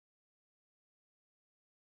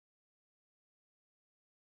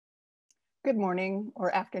Good morning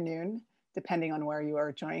or afternoon, depending on where you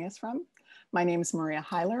are joining us from. My name is Maria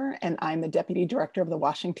Heiler, and I'm the Deputy Director of the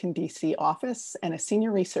Washington, D.C. office and a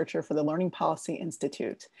Senior Researcher for the Learning Policy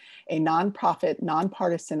Institute, a nonprofit,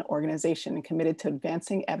 nonpartisan organization committed to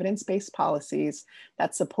advancing evidence-based policies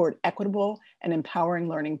that support equitable and empowering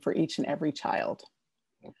learning for each and every child.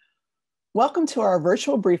 Welcome to our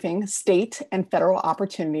virtual briefing, State and Federal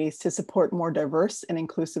Opportunities to Support More Diverse and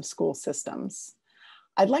Inclusive School Systems.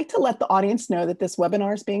 I'd like to let the audience know that this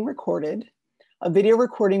webinar is being recorded. A video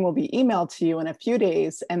recording will be emailed to you in a few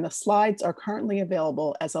days, and the slides are currently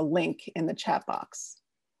available as a link in the chat box.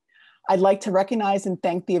 I'd like to recognize and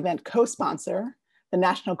thank the event co-sponsor, the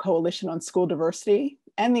National Coalition on School Diversity,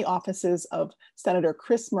 and the offices of Senator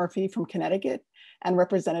Chris Murphy from Connecticut and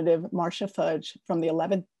Representative Marcia Fudge from the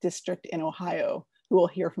 11th District in Ohio, who we'll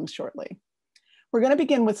hear from shortly. We're going to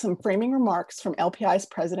begin with some framing remarks from LPI's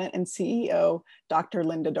President and CEO, Dr.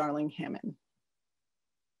 Linda Darling-Hammond.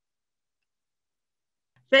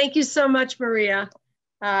 Thank you so much, Maria.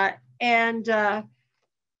 Thanks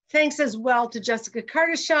as well to Jessica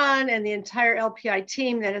Kardashian and the entire LPI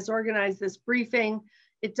team that has organized this briefing.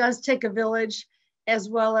 It does take a village, as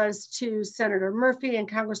well as to Senator Murphy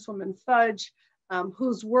and Congresswoman Fudge,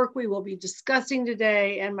 whose work we will be discussing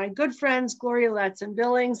today, and my good friends, Gloria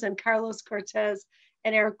Latson-Billings and Carlos Cortez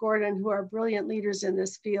and Eric Gordon, who are brilliant leaders in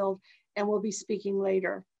this field and will be speaking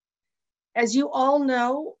later. As you all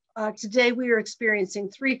know, today we are experiencing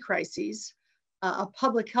three crises: a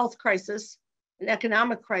public health crisis, an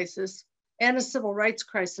economic crisis, and a civil rights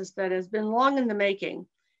crisis that has been long in the making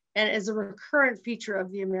and is a recurrent feature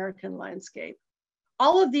of the American landscape.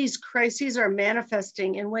 All of these crises are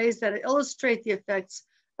manifesting in ways that illustrate the effects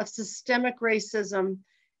of systemic racism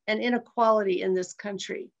and inequality in this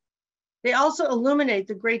country. They also illuminate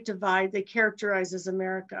the great divide that characterizes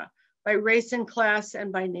America by race and class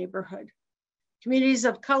and by neighborhood. Communities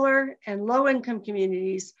of color and low-income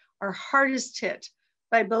communities are hardest hit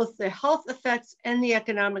by both the health effects and the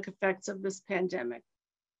economic effects of this pandemic.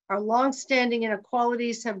 Our longstanding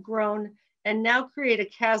inequalities have grown and now create a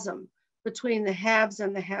chasm between the haves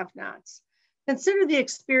and the have-nots. Consider the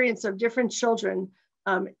experience of different children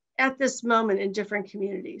at this moment in different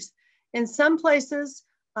communities. In some places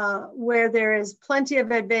where there is plenty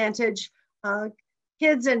of advantage,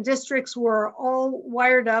 kids and districts were all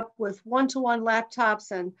wired up with one-to-one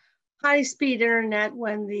laptops and high-speed internet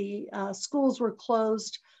when the schools were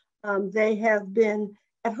closed. They have been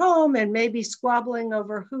at home and maybe squabbling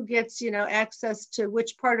over who gets access to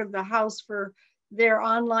which part of the house for their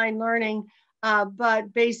online learning,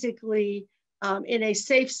 but basically in a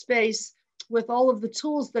safe space with all of the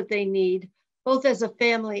tools that they need, both as a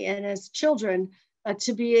family and as children,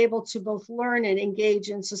 to be able to both learn and engage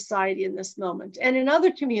in society in this moment. And in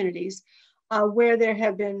other communities where there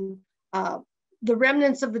have been the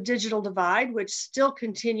remnants of the digital divide, which still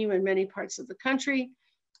continue in many parts of the country,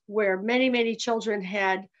 where many, many children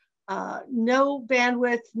had no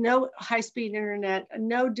bandwidth, no high-speed internet,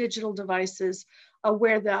 no digital devices,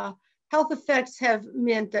 where the health effects have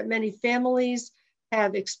meant that many families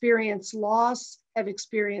have experienced loss, have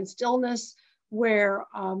experienced illness, where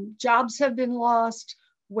jobs have been lost,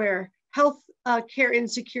 where health care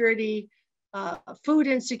insecurity, food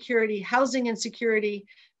insecurity, housing insecurity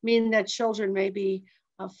mean that children may be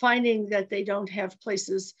finding that they don't have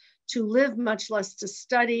places to live, much less to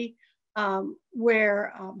study,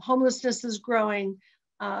 where homelessness is growing,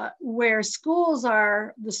 where schools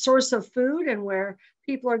are the source of food and where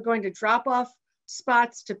people are going to drop off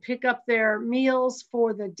spots to pick up their meals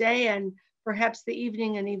for the day and perhaps the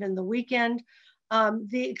evening and even the weekend.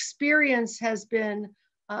 The experience has been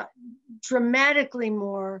dramatically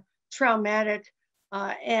more traumatic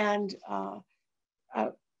and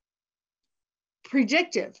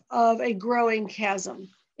predictive of a growing chasm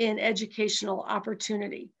in educational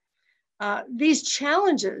opportunity. These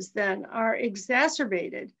challenges then are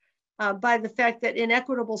exacerbated by the fact that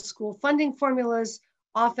inequitable school funding formulas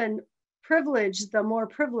often privilege the more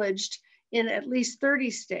privileged in at least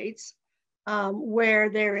 30 states, where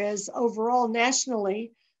there is overall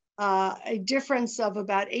nationally a difference of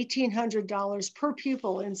about $1,800 per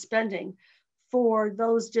pupil in spending for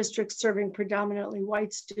those districts serving predominantly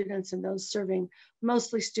white students and those serving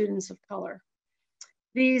mostly students of color.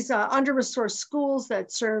 These under-resourced schools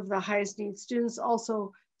that serve the highest need students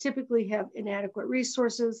also typically have inadequate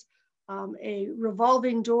resources, a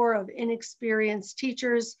revolving door of inexperienced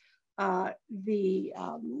teachers, the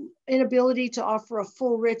inability to offer a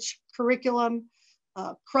full, rich curriculum,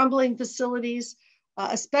 crumbling facilities,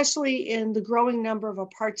 especially in the growing number of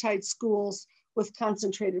apartheid schools with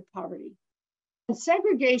concentrated poverty. And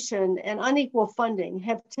segregation and unequal funding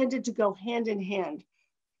have tended to go hand in hand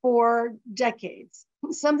for decades,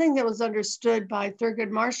 something that was understood by Thurgood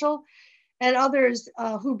Marshall and others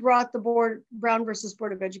who brought the Brown versus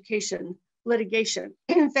Board of Education litigation.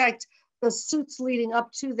 In fact, the suits leading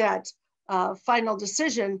up to that final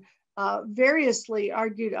decision variously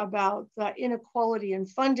argued about the inequality in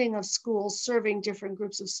funding of schools serving different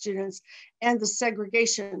groups of students and the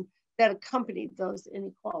segregation that accompanied those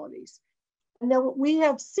inequalities. And then we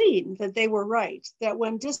have seen that they were right, that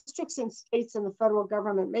when districts and states and the federal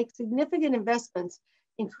government make significant investments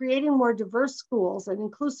in creating more diverse schools and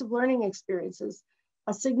inclusive learning experiences,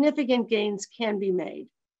 significant gains can be made.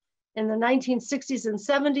 In the 1960s and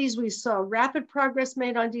 70s, we saw rapid progress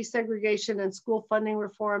made on desegregation and school funding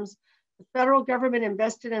reforms. The federal government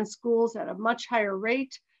invested in schools at a much higher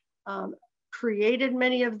rate, created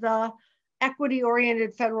many of the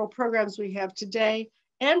equity-oriented federal programs we have today,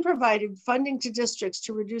 and provided funding to districts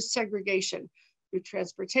to reduce segregation through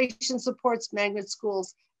transportation supports, magnet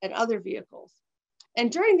schools, and other vehicles.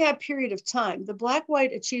 And during that period of time, the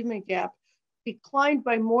Black-white achievement gap declined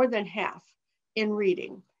by more than half in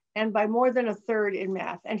reading and by more than a third in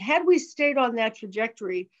math. And had we stayed on that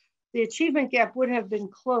trajectory, the achievement gap would have been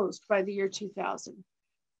closed by the year 2000.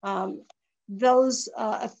 Those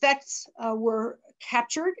effects were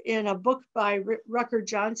captured in a book by Rucker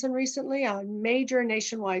Johnson recently, a major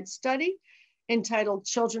nationwide study entitled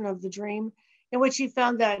Children of the Dream, in which he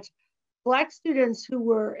found that Black students who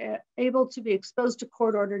were able to be exposed to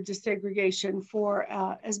court-ordered desegregation for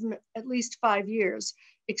at least 5 years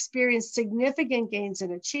experienced significant gains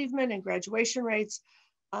in achievement and graduation rates,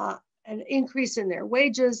 an increase in their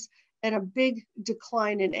wages, and a big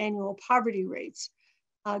decline in annual poverty rates.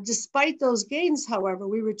 Despite those gains, however,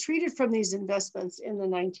 we retreated from these investments in the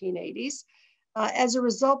 1980s. As a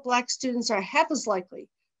result, Black students are half as likely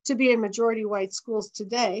to be in majority white schools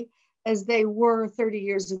today as they were 30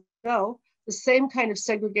 years ago. The same kind of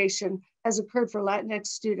segregation has occurred for Latinx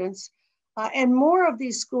students, and more of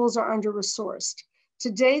these schools are under-resourced.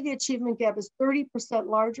 Today, the achievement gap is 30%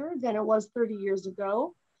 larger than it was 30 years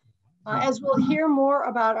ago. As we'll hear more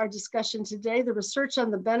about our discussion today, the research on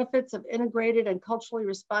the benefits of integrated and culturally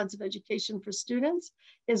responsive education for students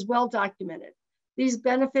is well documented. These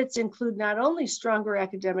benefits include not only stronger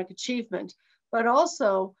academic achievement, but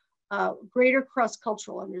also greater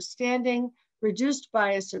cross-cultural understanding, reduced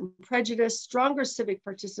bias and prejudice, stronger civic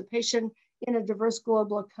participation in a diverse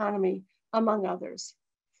global economy, among others.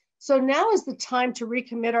 So now is the time to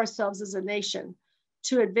recommit ourselves as a nation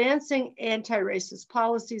to advancing anti-racist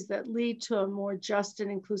policies that lead to a more just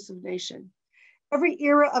and inclusive nation. Every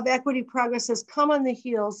era of equity progress has come on the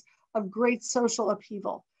heels of great social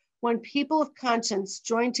upheaval, when people of conscience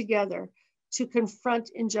join together to confront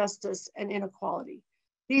injustice and inequality.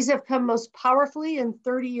 These have come most powerfully in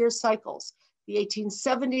 30-year cycles. The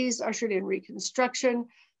 1870s ushered in Reconstruction,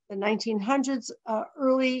 the 1900s,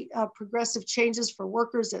 early progressive changes for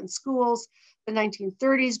workers and schools. The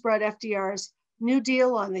 1930s brought FDR's New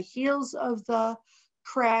Deal on the heels of the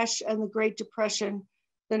crash and the Great Depression.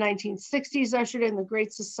 The 1960s ushered in the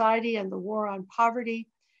Great Society and the war on poverty,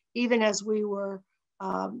 even as we were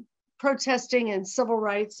protesting in civil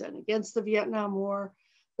rights and against the Vietnam War.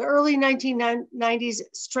 The early 1990s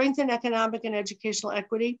strengthened economic and educational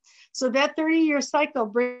equity. So that 30-year cycle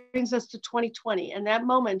brings us to 2020, and that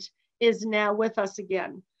moment is now with us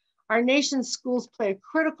again. Our nation's schools play a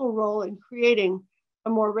critical role in creating a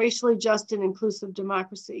more racially just and inclusive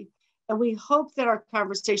democracy. And we hope that our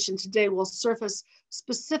conversation today will surface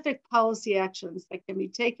specific policy actions that can be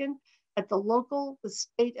taken at the local, the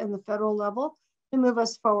state, and the federal level to move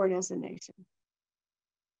us forward as a nation.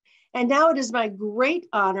 And now it is my great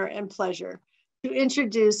honor and pleasure to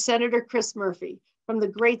introduce Senator Chris Murphy from the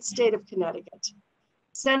great state of Connecticut.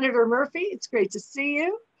 Senator Murphy, it's great to see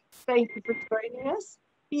you. Thank you for joining us.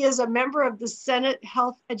 He is a member of the Senate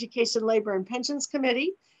Health, Education, Labor, and Pensions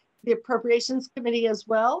Committee, the Appropriations Committee as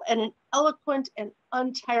well, and an eloquent and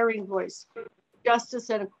untiring voice for justice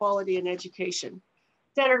and equality in education.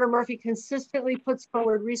 Senator Murphy consistently puts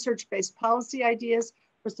forward research-based policy ideas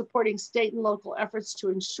for supporting state and local efforts to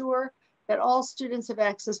ensure that all students have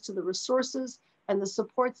access to the resources and the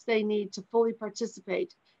supports they need to fully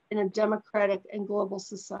participate in a democratic and global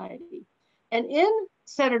society. And in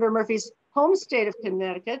Senator Murphy's home state of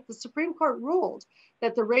Connecticut, the Supreme Court ruled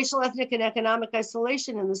that the racial, ethnic, and economic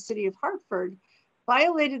isolation in the city of Hartford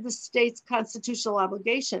violated the state's constitutional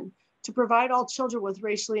obligation to provide all children with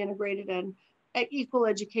racially integrated and equal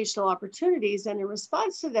educational opportunities. And in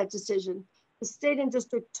response to that decision, the state and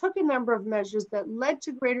district took a number of measures that led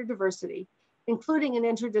to greater diversity, including an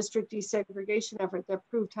inter-district desegregation effort that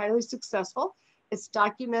proved highly successful It's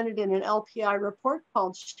documented in an LPI report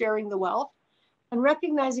called Sharing the Wealth, and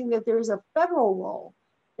recognizing that there is a federal role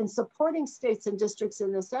in supporting states and districts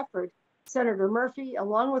in this effort. Senator Murphy,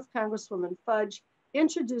 along with Congresswoman Fudge,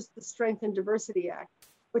 introduced the Strength and Diversity Act,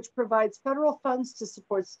 which provides federal funds to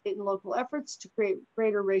support state and local efforts to create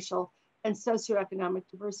greater racial and socioeconomic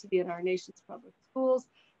diversity in our nation's public schools.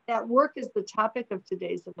 That work is the topic of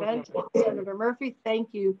today's event. Senator Murphy, thank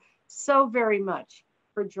you so very much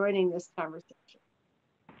for joining this conversation.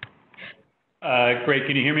 Great.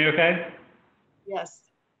 Can you hear me okay? Yes.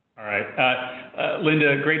 All right.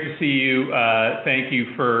 Linda, great to see you. Thank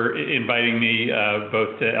you for inviting me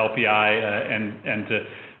both to LPI and to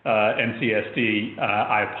NCSD.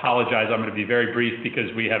 I apologize. I'm going to be very brief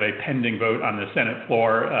because we have a pending vote on the Senate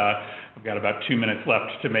floor. I've got about 2 minutes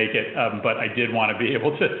left to make it, but I did want to be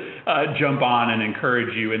able to jump on and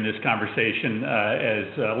encourage you in this conversation.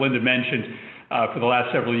 As Linda mentioned, for the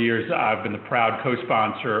last several years, I've been the proud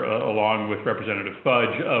co-sponsor, along with Representative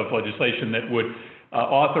Fudge, of legislation that would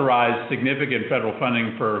authorize significant federal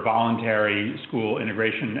funding for voluntary school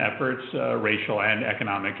integration efforts, racial and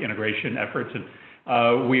economic integration efforts.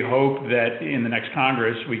 And we hope that in the next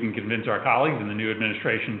Congress, we can convince our colleagues in the new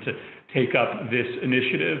administration to take up this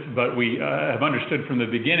initiative. But we have understood from the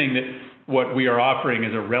beginning that what we are offering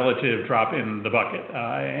is a relative drop in the bucket,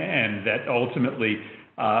 and that ultimately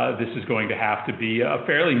this is going to have to be a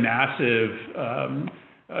fairly massive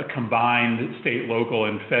combined state, local,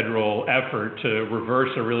 and federal effort to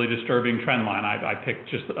reverse a really disturbing trend line. I picked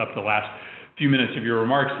just up the last few minutes of your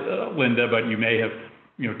remarks, Linda, but you may have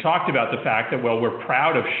talked about the fact that, well, we're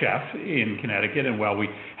proud of Chef in Connecticut, and while we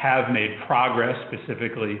have made progress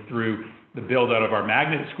specifically through the build-out of our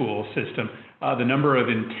magnet school system, the number of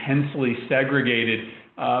intensely segregated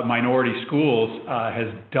minority schools has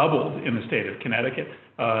doubled in the state of Connecticut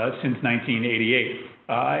since 1988.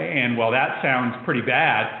 And while that sounds pretty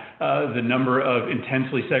bad, the number of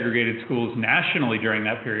intensely segregated schools nationally during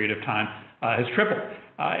that period of time has tripled.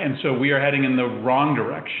 And so we are heading in the wrong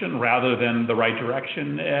direction rather than the right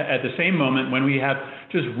direction at the same moment when we have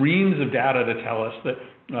just reams of data to tell us that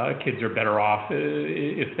kids are better off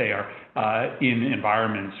if they are in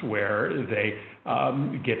environments where they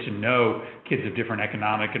get to know kids of different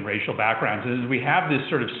economic and racial backgrounds. And as we have this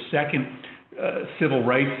sort of second civil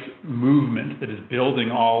rights movement that is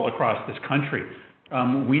building all across this country,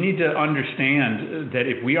 we need to understand that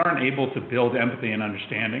if we aren't able to build empathy and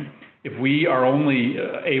understanding, if we are only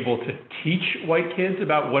able to teach white kids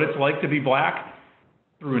about what it's like to be Black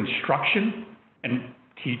through instruction and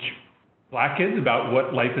teach Black kids about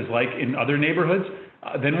what life is like in other neighborhoods,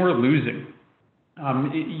 then we're losing.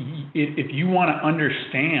 If you want to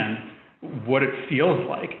understand what it feels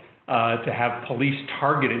like to have police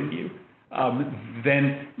targeting you,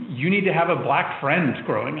 then you need to have a Black friend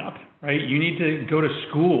growing up, right? You need to go to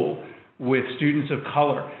school with students of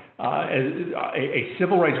color. A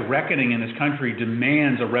civil rights reckoning in this country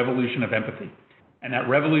demands a revolution of empathy. And that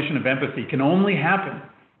revolution of empathy can only happen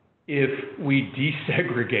if we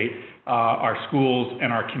desegregate our schools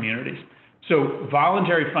and our communities. So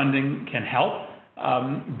voluntary funding can help,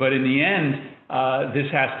 but in the end,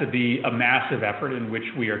 this has to be a massive effort in which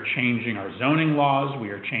we are changing our zoning laws, we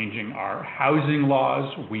are changing our housing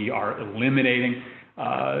laws, we are eliminating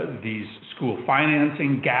these school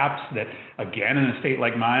financing gaps that, again, in a state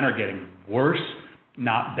like mine are getting worse,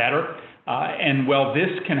 not better. And while this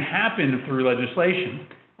can happen through legislation,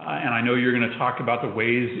 and I know you're going to talk about the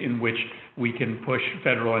ways in which we can push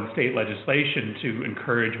federal and state legislation to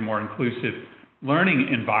encourage more inclusive learning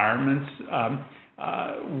environments,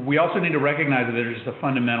 we also need to recognize that there's just a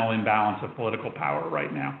fundamental imbalance of political power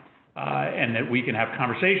right now, and that we can have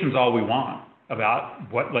conversations all we want about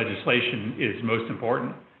what legislation is most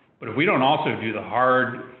important. But if we don't also do the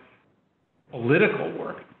hard political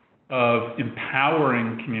work of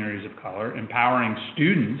empowering communities of color, empowering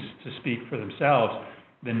students to speak for themselves,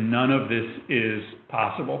 then none of this is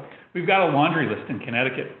possible. We've got a laundry list in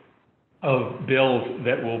Connecticut of bills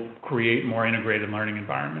that will create more integrated learning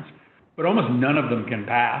environments, but almost none of them can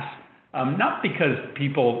pass. Not because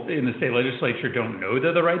people in the state legislature don't know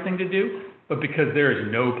they're the right thing to do, but because there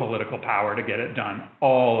is no political power to get it done.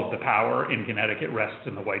 All of the power in Connecticut rests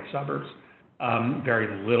in the white suburbs.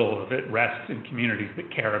 Very little of it rests in communities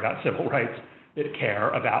that care about civil rights, that care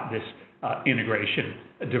about this integration,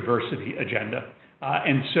 diversity agenda.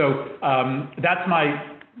 And so that's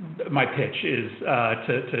my pitch, is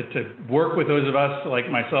to work with those of us like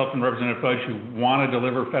myself and Representative Fudge who want to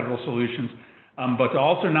deliver federal solutions, but to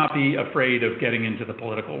also not be afraid of getting into the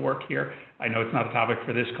political work here. I know it's not a topic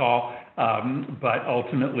for this call, but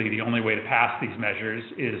ultimately the only way to pass these measures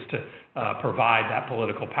is to provide that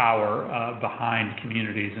political power behind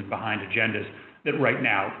communities and behind agendas that right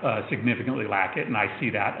now significantly lack it. And I see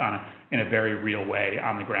that in a very real way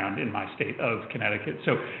on the ground in my state of Connecticut.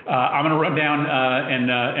 So I'm going to run down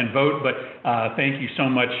and vote, but thank you so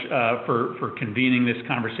much for convening this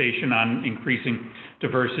conversation on increasing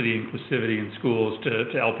diversity, inclusivity in schools to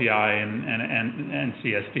LPI and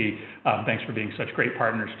CSD. Thanks for being such great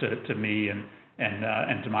partners to me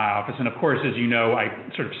and to my office. And of course, as you know, I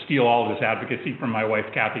sort of steal all of this advocacy from my wife,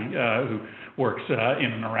 Kathy, who works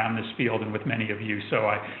in and around this field and with many of you. So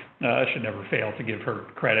I should never fail to give her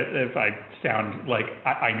credit. If I sound like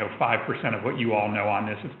I know 5% of what you all know on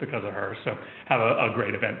this, it's because of her. So have a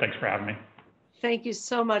great event. Thanks for having me. Thank you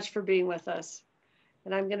so much for being with us.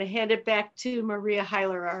 And I'm going to hand it back to Maria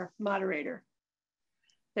Heiler, our moderator.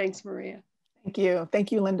 Thanks, Maria. Thank you.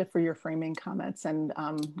 Thank you, Linda, for your framing comments. And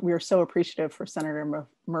we are so appreciative for Senator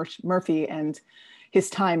Murphy and his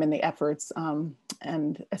time and the efforts,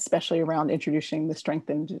 and especially around introducing the Strength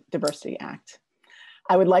and Diversity Act.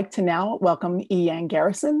 I would like to now welcome E. Yang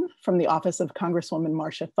Garrison from the office of Congresswoman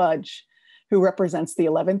Marcia Fudge, who represents the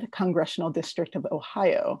 11th Congressional District of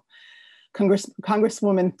Ohio.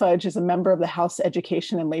 Congresswoman Fudge is a member of the House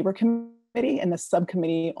Education and Labor Committee and the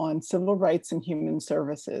Subcommittee on Civil Rights and Human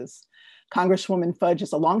Services. Congresswoman Fudge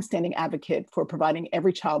is a longstanding advocate for providing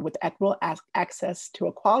every child with equitable access to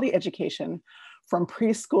a quality education from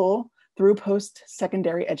preschool through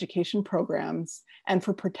post-secondary education programs and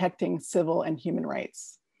for protecting civil and human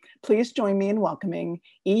rights. Please join me in welcoming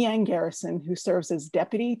E. Yang Garrison, who serves as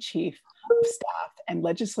Deputy Chief of Staff and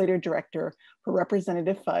Legislative Director for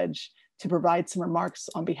Representative Fudge, to provide some remarks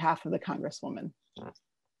on behalf of the Congresswoman.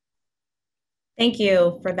 Thank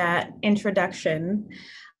you for that introduction.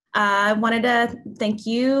 I wanted to thank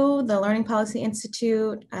you, the Learning Policy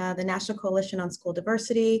Institute, the National Coalition on School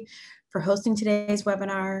Diversity, for hosting today's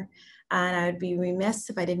webinar. And I would be remiss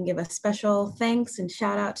if I didn't give a special thanks and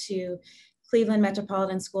shout out to Cleveland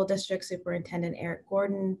Metropolitan School District Superintendent Eric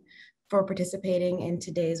Gordon for participating in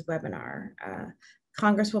today's webinar.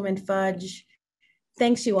 Congresswoman Fudge,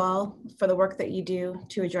 thanks you all for the work that you do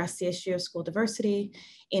to address the issue of school diversity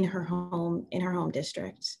in her home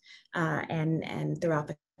district and throughout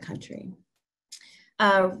the country.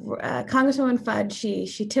 Congresswoman Fudge,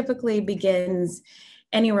 she typically begins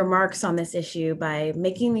any remarks on this issue by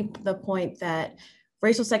making the point that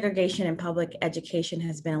racial segregation in public education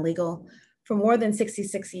has been illegal for more than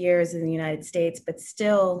 66 years in the United States, but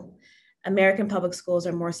still American public schools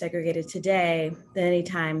are more segregated today than any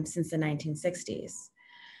time since the 1960s.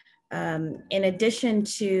 In addition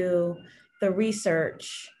to the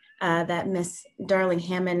research that Ms. Darling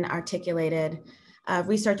Hammond articulated,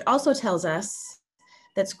 research also tells us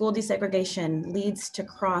that school desegregation leads to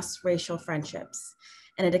cross-racial friendships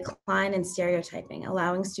and a decline in stereotyping,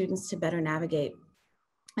 allowing students to better navigate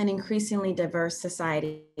an increasingly diverse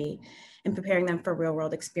society and preparing them for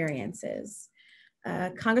real-world experiences.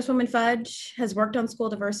 Congresswoman Fudge has worked on school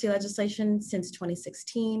diversity legislation since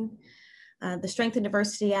 2016. The Strength and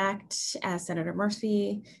Diversity Act, as Senator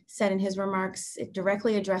Murphy said in his remarks, it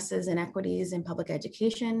directly addresses inequities in public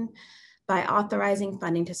education by authorizing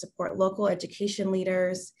funding to support local education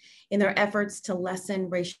leaders in their efforts to lessen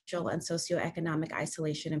racial and socioeconomic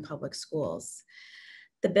isolation in public schools.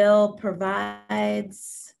 The bill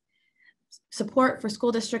provides support for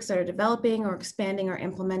school districts that are developing or expanding or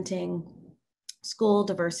implementing school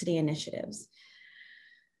diversity initiatives.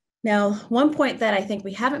 Now, one point that I think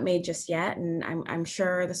we haven't made just yet, and I'm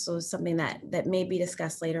sure this was something that may be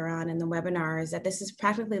discussed later on in the webinar, is that this is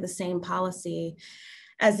practically the same policy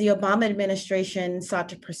as the Obama administration sought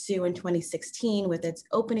to pursue in 2016 with its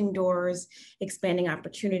Opening Doors, Expanding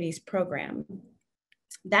Opportunities program.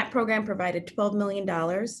 That program provided $12 million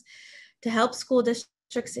to help school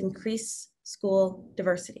districts increase school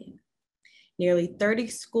diversity. Nearly 30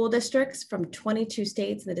 school districts from 22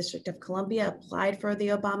 states in the District of Columbia applied for the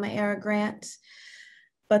Obama-era grant,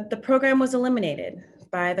 but the program was eliminated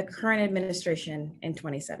by the current administration in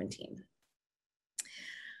 2017.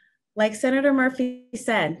 Like Senator Murphy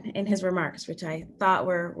said in his remarks, which I thought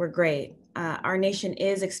were great, our nation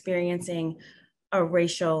is experiencing a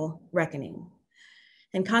racial reckoning.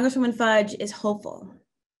 And Congresswoman Fudge is hopeful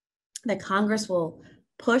that Congress will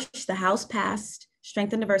push the House-passed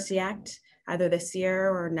Strength and Diversity Act, either this year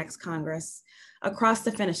or next Congress, across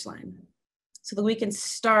the finish line so that we can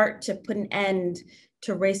start to put an end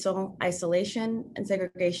to racial isolation and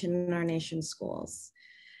segregation in our nation's schools.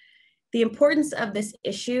 The importance of this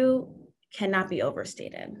issue cannot be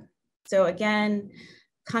overstated. So again,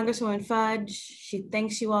 Congresswoman Fudge, she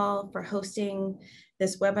thanks you all for hosting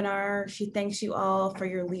this webinar. She thanks you all for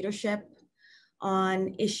your leadership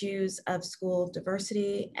on issues of school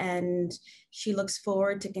diversity, and she looks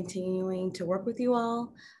forward to continuing to work with you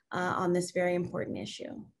all on this very important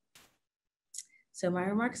issue. So my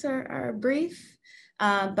remarks are brief,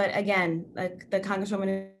 but again, the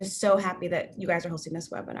Congresswoman is so happy that you guys are hosting this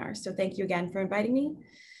webinar. So thank you again for inviting me,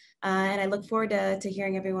 and I look forward to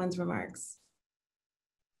hearing everyone's remarks.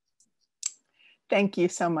 Thank you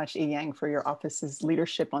so much, Yang, for your office's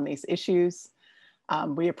leadership on these issues.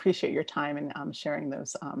 We appreciate your time and sharing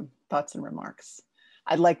those thoughts and remarks.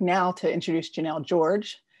 I'd like now to introduce Janelle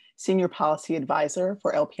George, Senior Policy Advisor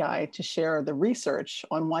for LPI, to share the research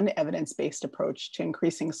on one evidence-based approach to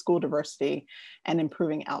increasing school diversity and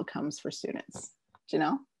improving outcomes for students.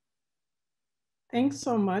 Janelle? Thanks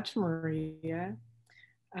so much, Maria,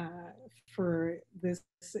 for this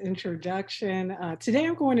introduction. Today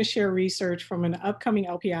I'm going to share research from an upcoming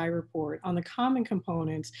LPI report on the common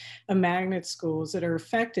components of magnet schools that are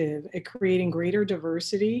effective at creating greater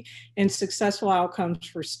diversity and successful outcomes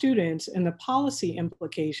for students and the policy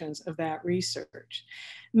implications of that research.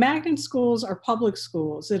 Magnet schools are public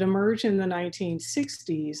schools that emerged in the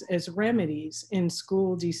 1960s as remedies in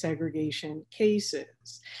school desegregation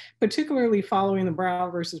cases, particularly following the Brown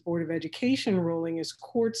versus Board of Education ruling, as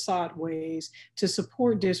courts sought ways to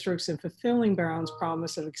support districts in fulfilling Brown's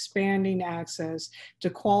promise of expanding access to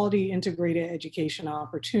quality integrated education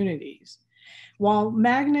opportunities. While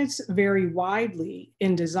magnets vary widely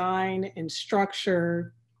in design and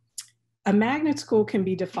structure, a magnet school can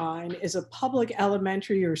be defined as a public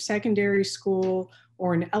elementary or secondary school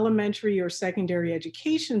or an elementary or secondary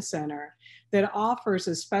education center that offers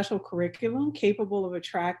a special curriculum capable of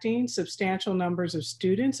attracting substantial numbers of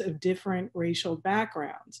students of different racial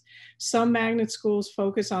backgrounds. Some magnet schools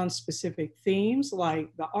focus on specific themes like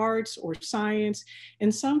the arts or science,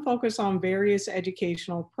 and some focus on various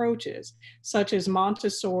educational approaches, such as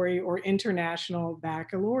Montessori or international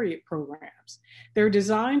baccalaureate programs. They're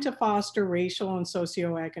designed to foster racial and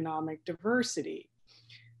socioeconomic diversity.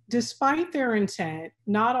 Despite their intent,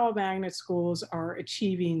 not all magnet schools are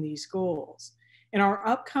achieving these goals. In our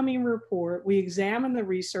upcoming report, we examine the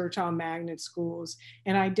research on magnet schools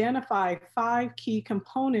and identify 5 key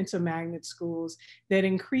components of magnet schools that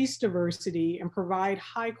increase diversity and provide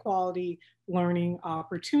high quality learning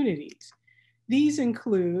opportunities. These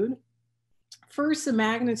include: first, the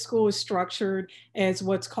magnet school is structured as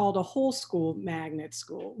what's called a whole school magnet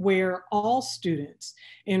school, where all students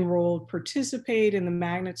enrolled participate and the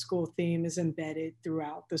magnet school theme is embedded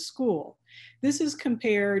throughout the school. This is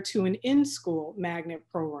compared to an in-school magnet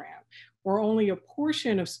program, where only a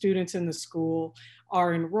portion of students in the school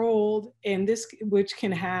are enrolled, and this which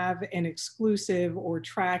can have an exclusive or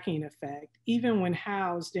tracking effect, even when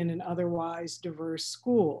housed in an otherwise diverse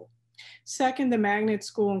school. Second, the magnet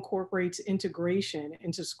school incorporates integration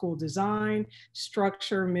into school design,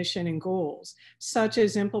 structure, mission, and goals, such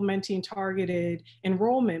as implementing targeted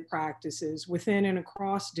enrollment practices within and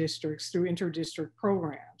across districts through interdistrict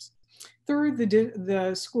programs. Third,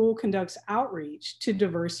 the school conducts outreach to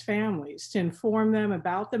diverse families to inform them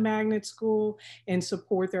about the magnet school and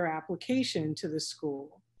support their application to the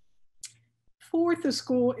school. Fourth, the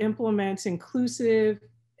school implements inclusive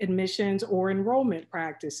admissions or enrollment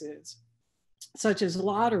practices, such as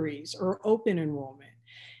lotteries or open enrollment.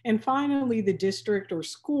 And finally, the district or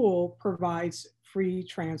school provides free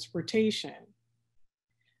transportation.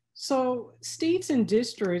 So states and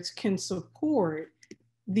districts can support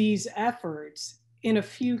these efforts in a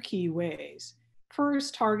few key ways.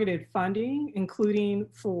 First, targeted funding, including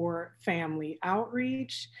for family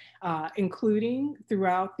outreach, including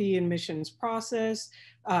throughout the admissions process,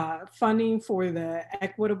 funding for the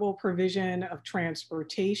equitable provision of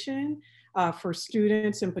transportation for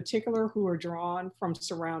students in particular who are drawn from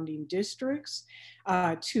surrounding districts,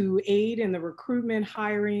 to aid in the recruitment,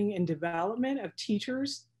 hiring, and development of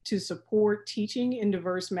teachers to support teaching in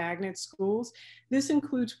diverse magnet schools. This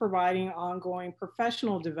includes providing ongoing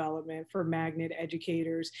professional development for magnet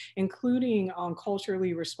educators, including on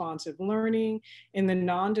culturally responsive learning and the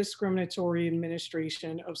non-discriminatory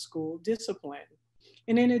administration of school discipline.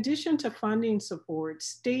 And in addition to funding support,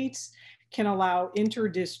 states can allow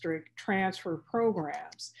inter-district transfer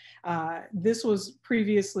programs. This was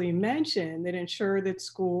previously mentioned that ensure that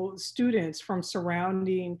school students from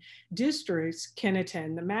surrounding districts can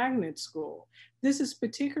attend the magnet school. This is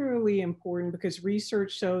particularly important because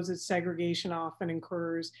research shows that segregation often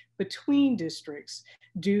occurs between districts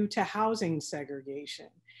due to housing segregation.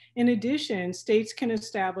 In addition, states can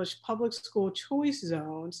establish public school choice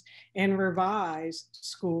zones and revise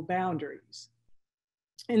school boundaries.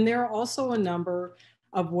 And there are also a number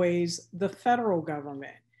of ways the federal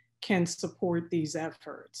government can support these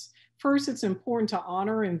efforts. First, it's important to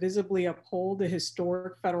honor and visibly uphold the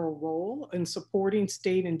historic federal role in supporting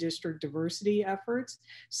state and district diversity efforts,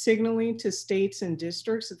 signaling to states and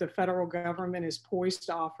districts that the federal government is poised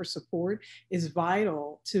to offer support is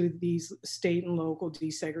vital to these state and local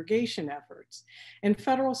desegregation efforts. And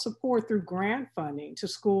federal support through grant funding to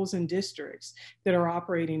schools and districts that are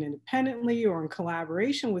operating independently or in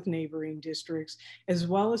collaboration with neighboring districts, as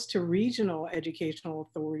well as to regional educational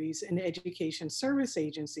authorities and education service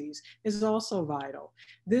agencies, is also vital.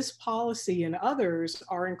 This policy and others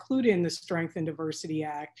are included in the Strength and Diversity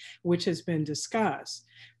Act, which has been discussed.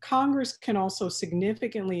 Congress can also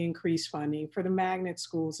significantly increase funding for the Magnet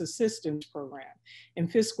Schools Assistance Program. In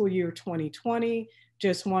fiscal year 2020,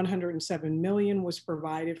 just $107 million was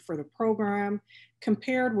provided for the program,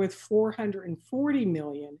 compared with $440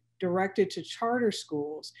 million directed to charter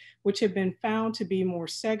schools, which have been found to be more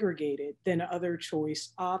segregated than other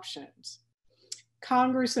choice options.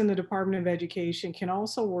 Congress and the Department of Education can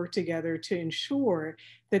also work together to ensure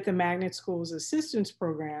that the Magnet Schools Assistance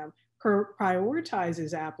Program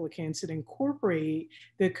prioritizes applicants that incorporate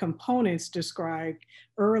the components described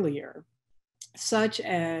earlier, such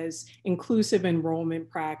as inclusive enrollment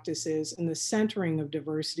practices and the centering of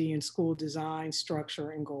diversity in school design,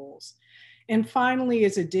 structure, and goals. And finally,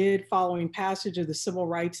 as it did following passage of the Civil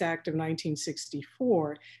Rights Act of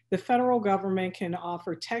 1964, the federal government can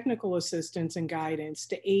offer technical assistance and guidance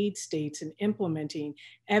to aid states in implementing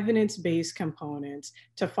evidence-based components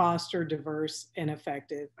to foster diverse and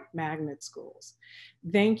effective magnet schools.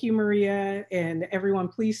 Thank you, Maria, and everyone,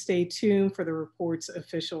 please stay tuned for the report's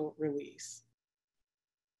official release.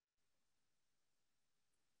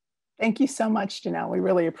 Thank you so much, Janelle. We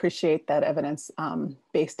really appreciate that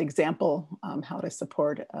evidence-based example, how to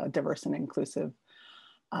support a diverse and inclusive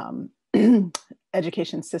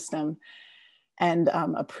education system, and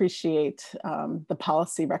appreciate the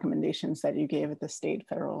policy recommendations that you gave at the state,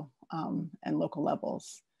 federal, and local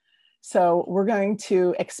levels. So we're going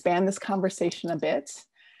to expand this conversation a bit,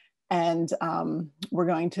 and we're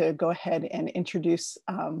going to go ahead and introduce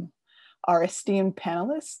our esteemed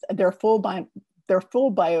panelists. Their full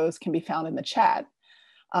bios can be found in the chat,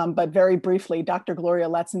 but very briefly, Dr. Gloria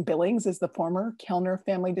Latson-Billings is the former Kellner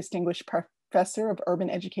Family Distinguished Professor of Urban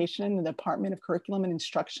Education in the Department of Curriculum and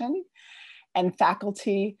Instruction and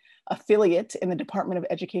faculty affiliate in the Department of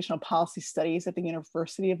Educational Policy Studies at the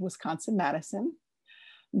University of Wisconsin-Madison.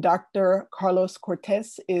 Dr. Carlos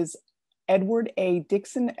Cortez is Edward A.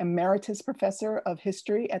 Dixon Emeritus Professor of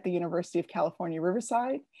History at the University of California,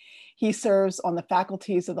 Riverside. He serves on the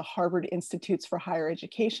faculties of the Harvard Institutes for Higher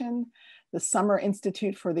Education, the Summer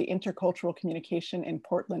Institute for the Intercultural Communication in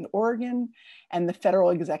Portland, Oregon, and the Federal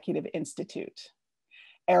Executive Institute.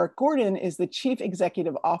 Eric Gordon is the Chief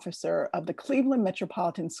Executive Officer of the Cleveland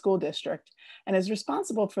Metropolitan School District and is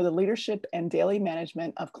responsible for the leadership and daily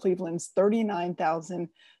management of Cleveland's 39,000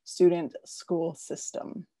 student school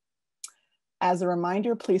system. As a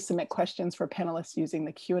reminder, please submit questions for panelists using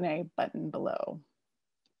the Q&A button below.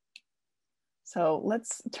 So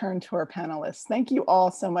let's turn to our panelists. Thank you all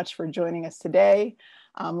so much for joining us today.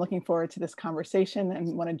 I'm looking forward to this conversation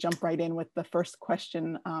and want to jump right in with the first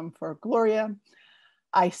question for Gloria.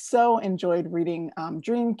 I so enjoyed reading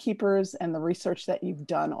Dream Keepers and the research that you've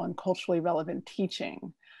done on culturally relevant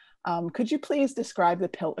teaching. Could you please describe the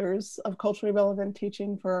pillars of culturally relevant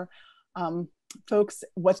teaching for folks,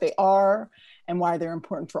 what they are and why they're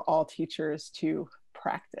important for all teachers to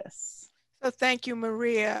practice? So thank you,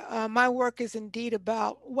 Maria. My work is indeed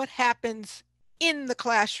about what happens in the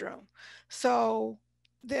classroom. So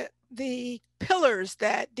the pillars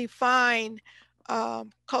that define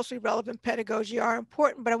culturally relevant pedagogy are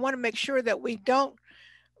important, but I want to make sure that we don't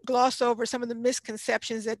gloss over some of the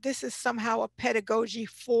misconceptions that this is somehow a pedagogy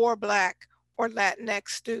for Black or Latinx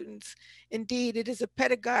students. Indeed, it is a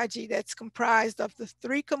pedagogy that's comprised of the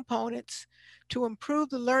three components to improve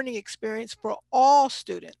the learning experience for all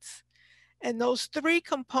students. And those three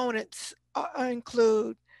components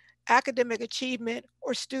include academic achievement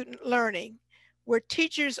or student learning, where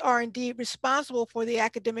teachers are indeed responsible for the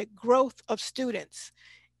academic growth of students.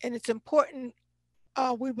 And it's important,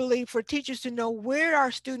 we believe, for teachers to know where our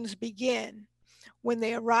students begin when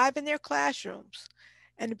they arrive in their classrooms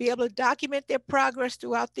and to be able to document their progress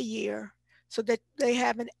throughout the year so that they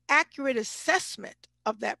have an accurate assessment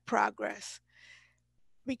of that progress.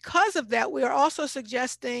 Because of that, we are also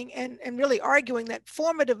suggesting and really arguing that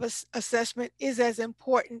formative assessment is as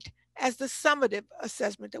important as the summative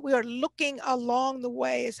assessment, that we are looking along the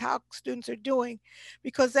way as how students are doing,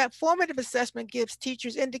 because that formative assessment gives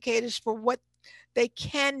teachers indicators for what they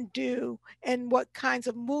can do and what kinds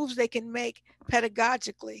of moves they can make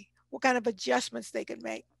pedagogically, what kind of adjustments they can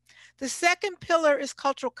make. The second pillar is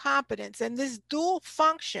cultural competence, and this dual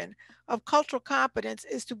function of cultural competence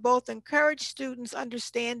is to both encourage students'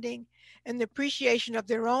 understanding and the appreciation of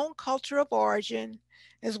their own culture of origin,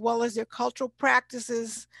 as well as their cultural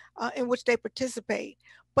practices in which they participate.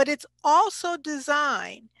 But it's also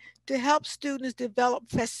designed to help students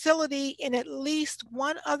develop facility in at least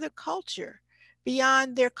one other culture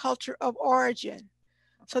beyond their culture of origin.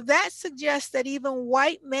 So that suggests that even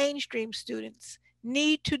white mainstream students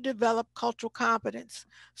need to develop cultural competence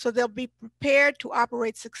so they'll be prepared to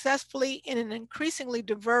operate successfully in an increasingly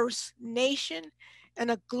diverse nation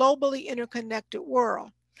and a globally interconnected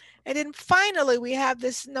world. And then finally, we have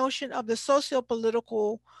this notion of the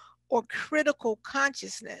sociopolitical or critical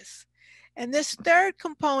consciousness. And this third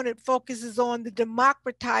component focuses on the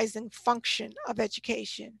democratizing function of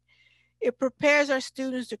education. It prepares our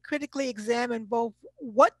students to critically examine both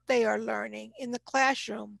what they are learning in the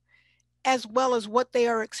classroom, as well as what they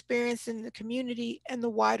are experiencing in the community and the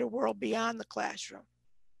wider world beyond the classroom.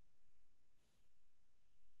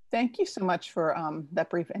 Thank you so much for that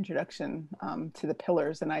brief introduction to the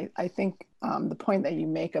pillars. And I think the point that you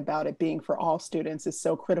make about it being for all students is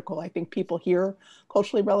so critical. I think people hear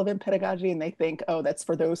culturally relevant pedagogy and they think, oh, that's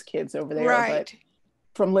for those kids over there. Right. But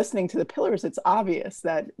from listening to the pillars, it's obvious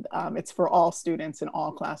that it's for all students in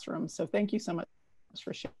all classrooms. So thank you so much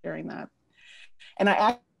for sharing that. And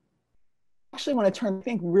I actually want to turn, I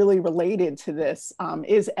think really related to this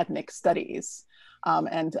is ethnic studies.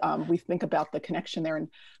 We think about the connection there. And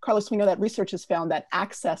Carlos, we know that research has found that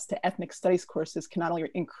access to ethnic studies courses can not only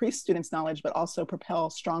increase students' knowledge, but also propel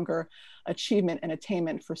stronger achievement and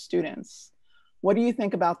attainment for students. What do you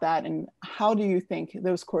think about that? And how do you think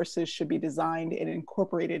those courses should be designed and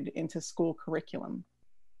incorporated into school curriculum?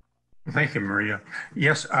 Thank you, Maria.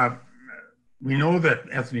 Yes, we know that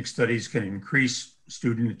ethnic studies can increase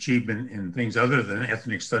student achievement in things other than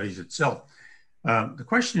ethnic studies itself. The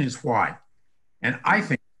question is why? And I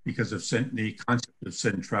think because of the concept of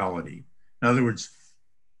centrality. In other words,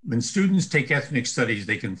 when students take ethnic studies,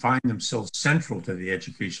 they can find themselves central to the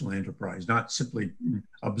educational enterprise, not simply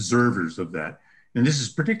observers of that. And this is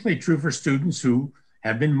particularly true for students who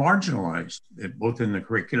have been marginalized, both in the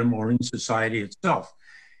curriculum or in society itself.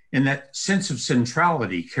 And that sense of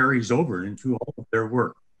centrality carries over into all of their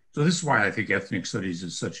work. So this is why I think ethnic studies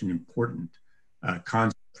is such an important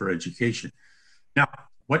concept for education. Now,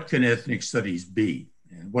 what can ethnic studies be?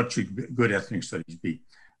 And what should good ethnic studies be?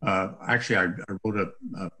 Actually, I wrote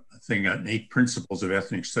a thing on 8 principles of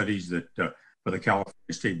ethnic studies that for the California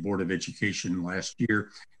State Board of Education last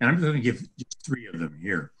year. And I'm going to give just 3 of them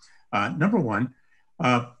here. Number 1,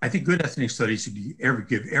 I think good ethnic studies should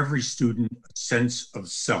give every student a sense of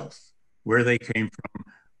self, where they came from,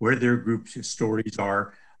 where their group's stories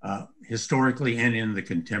are, historically and in the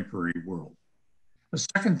contemporary world. The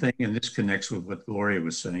second thing, and this connects with what Gloria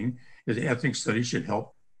was saying, is ethnic studies should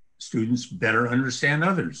help students better understand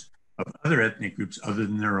others of other ethnic groups other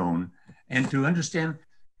than their own, and to understand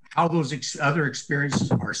how those other experiences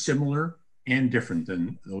are similar and different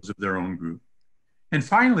than those of their own group. And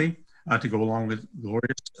finally, to go along with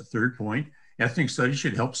Gloria's third point, ethnic studies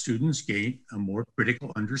should help students gain a more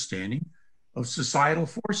critical understanding of societal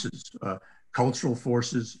forces, cultural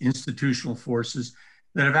forces, institutional forces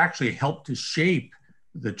that have actually helped to shape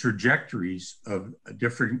the trajectories of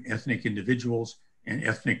different ethnic individuals and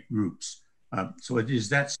ethnic groups. So it is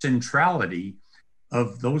that centrality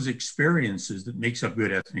of those experiences that makes up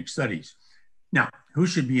good ethnic studies. Now, who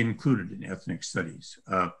should be included in ethnic studies?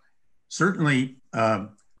 Certainly,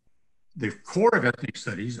 the core of ethnic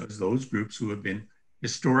studies is those groups who have been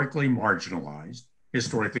historically marginalized in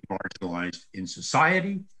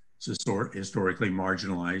society, historically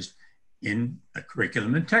marginalized in a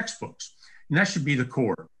curriculum and textbooks. And that should be the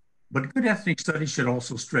core. But good ethnic studies should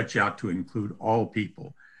also stretch out to include all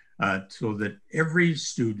people, so that every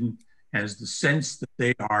student has the sense that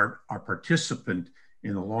they are a participant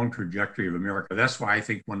in the long trajectory of America. That's why I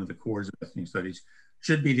think one of the cores of ethnic studies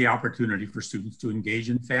should be the opportunity for students to engage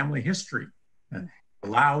in family history. It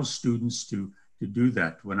allows students to do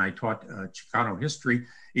that. When I taught Chicano history,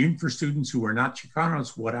 even for students who are not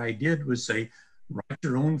Chicanos, what I did was say, write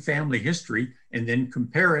your own family history and then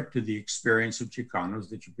compare it to the experience of Chicanos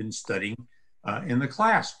that you've been studying in the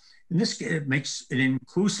class. And this makes it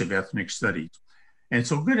inclusive ethnic studies. And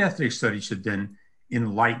so good ethnic studies should then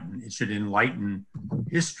enlighten. It should enlighten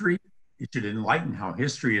history. It should enlighten how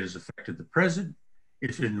history has affected the present.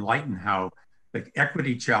 It should enlighten how the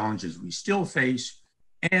equity challenges we still face,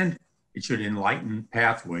 and it should enlighten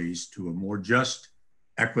pathways to a more just,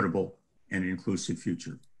 equitable, and inclusive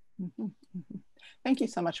future. Mm-hmm, mm-hmm. Thank you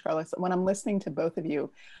so much, Carlos. When I'm listening to both of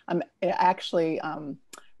you, it actually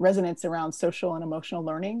resonates around social and emotional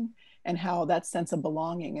learning and how that sense of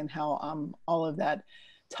belonging and how all of that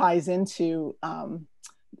ties into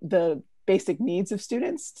the basic needs of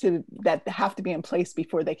students that have to be in place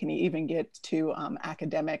before they can even get to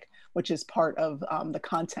academic, which is part of the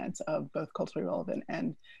content of both culturally relevant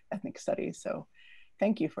and ethnic studies. So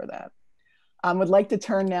thank you for that. Would like to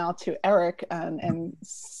turn now to Eric and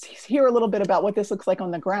hear a little bit about what this looks like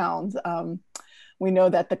on the ground. We know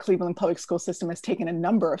that the Cleveland Public School System has taken a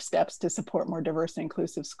number of steps to support more diverse and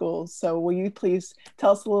inclusive schools. So will you please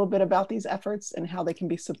tell us a little bit about these efforts and how they can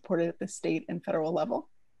be supported at the state and federal level?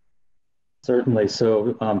 Certainly.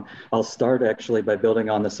 So I'll start actually by building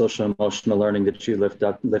on the social emotional learning that you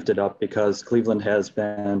lifted up, because Cleveland has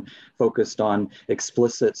been focused on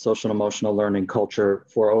explicit social emotional learning culture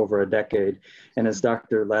for over a decade. And as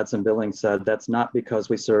Dr. Ladson-Billings said, that's not because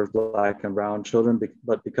we serve Black and brown children,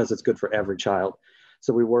 but because it's good for every child.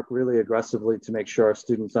 So we work really aggressively to make sure our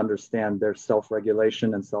students understand their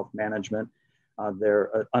self-regulation and self-management,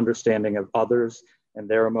 their understanding of others and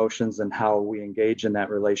their emotions and how we engage in that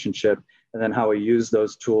relationship, and then how we use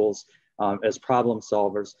those tools as problem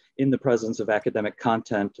solvers in the presence of academic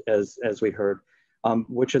content, as we heard,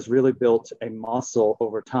 which has really built a muscle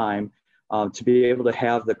over time to be able to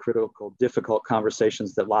have the critical, difficult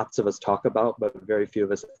conversations that lots of us talk about, but very few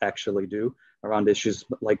of us actually do, around issues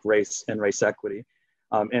like race and race equity.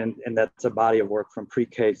 And that's a body of work from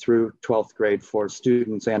pre-K through 12th grade for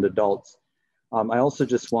students and adults. I also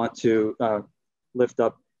just want to lift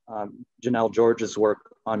up Janelle George's work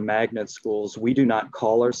on magnet schools. We do not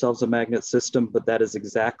call ourselves a magnet system, but that is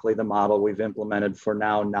exactly the model we've implemented for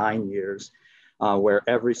now 9 years, where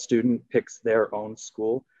every student picks their own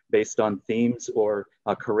school based on themes or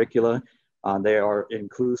curricula. They are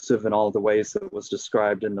inclusive in all the ways that was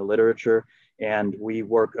described in the literature. And we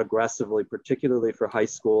work aggressively, particularly for high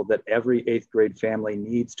school, that every 8th grade family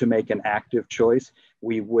needs to make an active choice.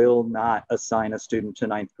 We will not assign a student to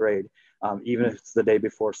 9th grade, even if it's the day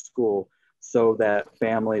before school, so that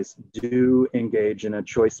families do engage in a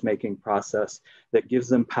choice-making process that gives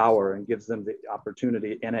them power and gives them the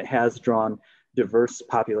opportunity. And it has drawn diverse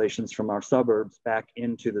populations from our suburbs back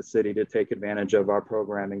into the city to take advantage of our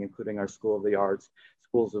programming, including our School of the Arts,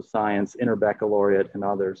 Schools of Science, Interbaccalaureate, and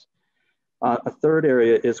others. A third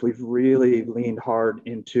area is we've really leaned hard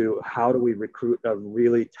into how do we recruit a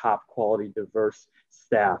really top quality, diverse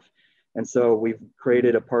staff. And so we've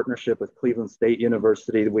created a partnership with Cleveland State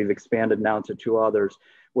University that we've expanded now to 2 others,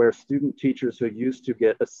 where student teachers who used to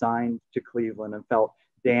get assigned to Cleveland and felt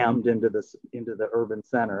damned into the urban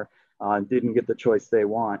center, didn't get the choice they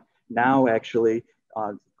want. Now actually,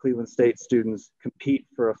 Cleveland State students compete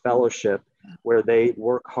for a fellowship where they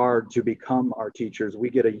work hard to become our teachers. We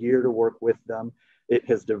get a year to work with them. It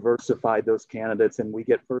has diversified those candidates, and we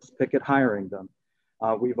get first pick at hiring them.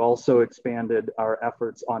 We've also expanded our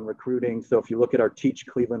efforts on recruiting. So if you look at our Teach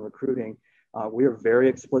Cleveland recruiting, we are very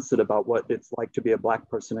explicit about what it's like to be a Black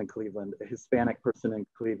person in Cleveland, a Hispanic person in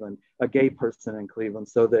Cleveland, a gay person in Cleveland,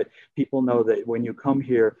 so that people know that when you come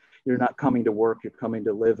here, you're not coming to work, you're coming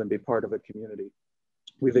to live and be part of a community.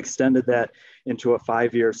 We've extended that into a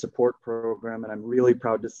 5-year support program, and I'm really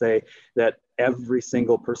proud to say that every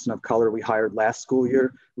single person of color we hired last school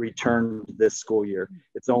year returned this school year.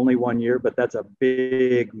 It's only 1 year, but that's a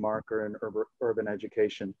big marker in urban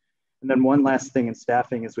education. And then one last thing in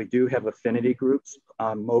staffing is we do have affinity groups.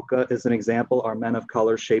 MOCA is an example, our Men of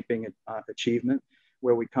Color Shaping Achievement,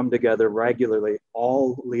 where we come together regularly,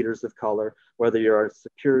 all leaders of color, whether you're a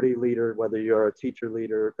security leader, whether you're a teacher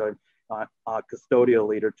leader, custodial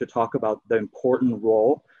leader, to talk about the important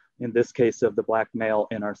role, in this case, of the Black male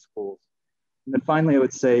in our schools. And then finally, I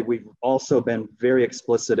would say we've also been very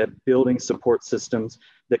explicit at building support systems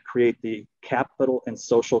that create the capital and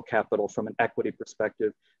social capital from an equity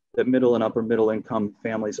perspective that middle and upper middle income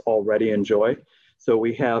families already enjoy. So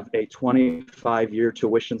we have a 25-year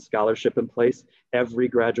tuition scholarship in place. Every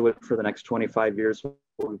graduate for the next 25 years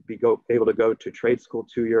will be able to go to trade school,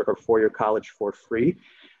 2-year or 4-year college for free.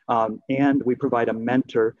 And we provide a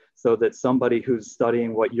mentor so that somebody who's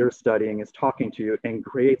studying what you're studying is talking to you and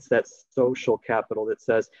creates that social capital that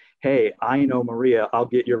says, hey, I know Maria, I'll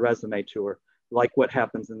get your resume to her, like what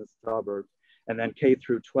happens in the suburbs. And then K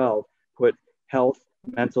through 12, put health,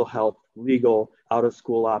 mental health, legal, out of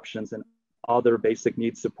school options, and other basic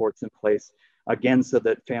needs supports in place, again, so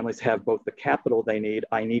that families have both the capital they need,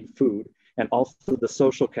 I need food, and also the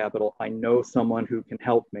social capital. I know someone who can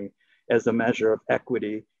help me as a measure of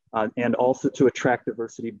equity, and also to attract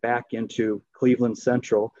diversity back into Cleveland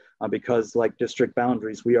Central, because like district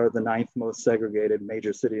boundaries, we are the 9th most segregated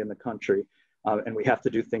major city in the country. And we have to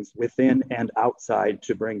do things within and outside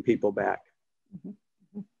to bring people back.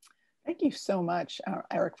 Thank you so much,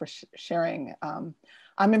 Eric, for sharing.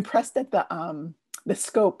 I'm impressed at the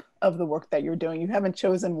scope of the work that you're doing. You haven't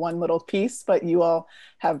chosen one little piece, but you all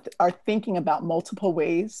are thinking about multiple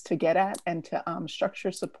ways to get at and to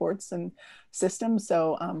structure supports and systems.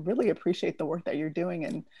 So really appreciate the work that you're doing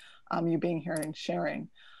and you being here and sharing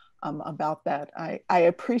about that. I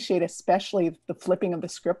appreciate especially the flipping of the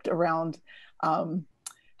script around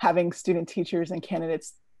having student teachers and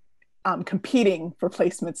candidates competing for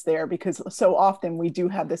placements there, because so often we do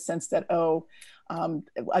have this sense that,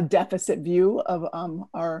 a deficit view of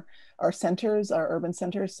our centers, our urban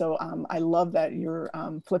centers. So I love that you're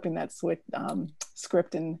flipping that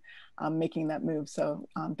script and making that move. So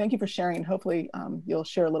thank you for sharing. Hopefully you'll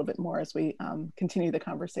share a little bit more as we continue the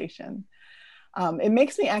conversation. It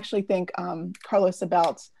makes me actually think, Carlos,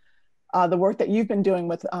 about the work that you've been doing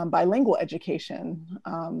with bilingual education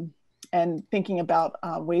and thinking about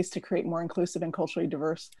ways to create more inclusive and culturally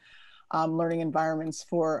diverse learning environments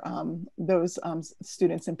for those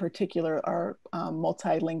students in particular, our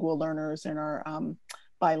multilingual learners and our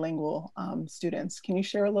bilingual students. Can you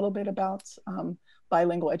share a little bit about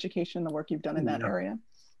bilingual education, the work you've done in that area?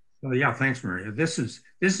 Well, yeah, thanks, Maria. This has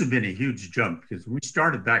been a huge jump, because when we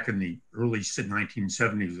started back in the early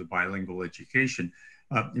 1970s with bilingual education,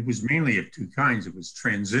 it was mainly of two kinds. It was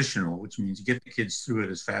transitional, which means you get the kids through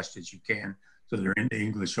it as fast as you can, so they're into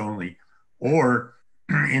English only, or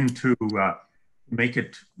into make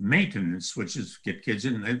it maintenance, which is get kids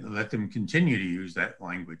in and let them continue to use that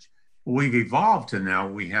language. We've evolved to now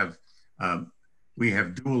we have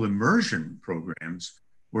dual immersion programs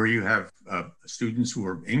where you have students who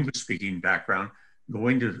are English-speaking background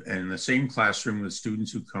going to in the same classroom with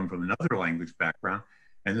students who come from another language background.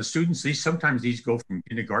 And the students, sometimes these go from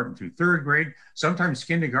kindergarten through 3rd grade, sometimes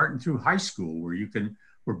kindergarten through high school,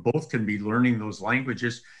 where both can be learning those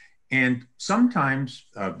languages. And sometimes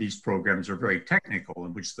these programs are very technical,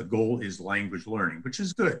 in which the goal is language learning, which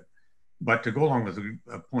is good. But to go along with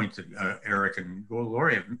a point that Eric and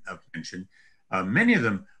Gloria have mentioned, many of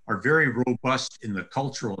them are very robust in the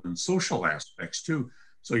cultural and social aspects too.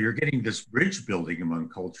 So you're getting this bridge building among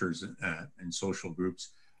cultures and social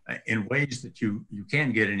groups in ways that you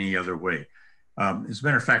can't get any other way. As a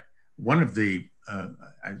matter of fact, one of the,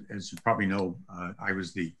 as you probably know, I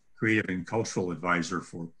was the creative and cultural advisor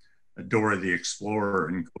for Dora the Explorer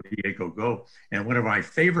and Go Diego Go. And one of my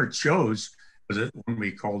favorite shows was one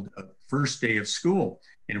we called First Day of School,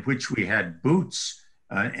 in which we had Boots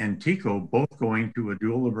and Tico both going to a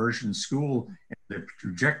dual immersion school. And the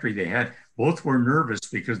trajectory they had, both were nervous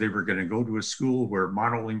because they were going to go to a school where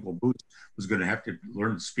monolingual Boots was going to have to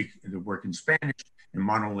learn to speak and to work in Spanish, and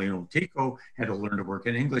monolingual Tico had to learn to work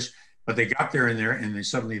in English. But they got there and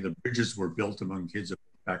suddenly the bridges were built among kids of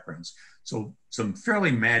backgrounds. So some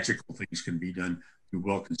fairly magical things can be done through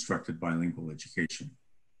well-constructed bilingual education.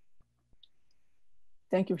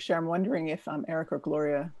 Thank you for sharing. I'm wondering if Eric or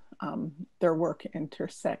Gloria, their work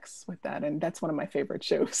intersects with that, and that's one of my favorite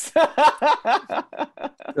shows.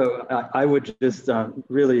 So I would just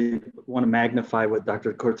really want to magnify what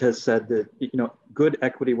Dr. Cortez said, that good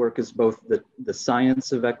equity work is both the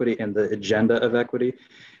science of equity and the agenda of equity.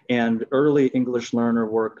 And early English learner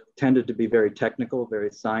work tended to be very technical,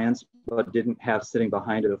 very science, but didn't have sitting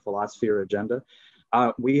behind it a philosophy or agenda.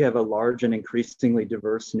 We have a large and increasingly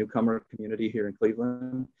diverse newcomer community here in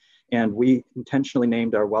Cleveland, and we intentionally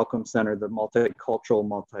named our Welcome Center the Multicultural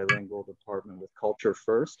Multilingual Department with Culture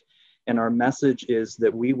First. And our message is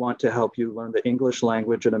that we want to help you learn the English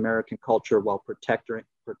language and American culture while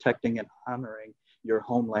protecting and honoring your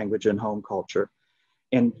home language and home culture.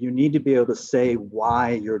 And you need to be able to say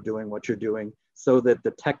why you're doing what you're doing, so that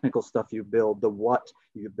the technical stuff you build, the what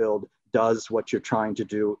you build, does what you're trying to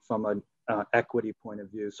do from an equity point of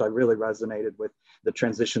view. So I really resonated with the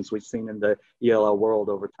transitions we've seen in the ELL world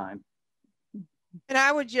over time. And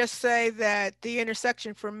I would just say that the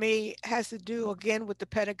intersection for me has to do again with the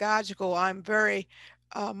pedagogical. I'm very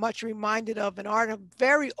much reminded of a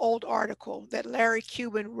very old article that Larry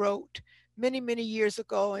Cuban wrote many years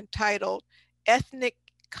ago entitled Ethnic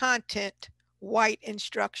Content, White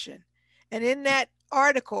Instruction. And in that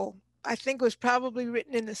article, I think it was probably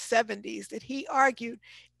written in the 70s, that he argued,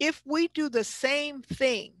 if we do the same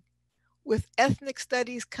thing with ethnic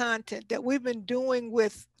studies content that we've been doing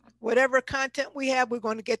with whatever content we have, we're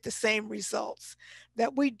going to get the same results.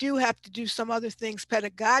 That we do have to do some other things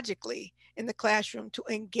pedagogically in the classroom to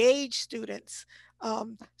engage students.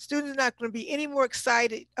 Students are not going to be any more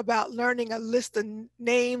excited about learning a list of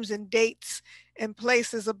names and dates and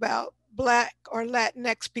places about Black or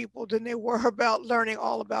Latinx people than they were about learning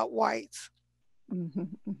all about whites. Mm-hmm,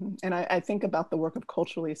 mm-hmm. And I think about the work of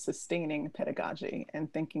culturally sustaining pedagogy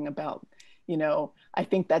and thinking about, you know, I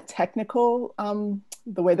think that technical,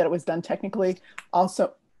 the way that it was done technically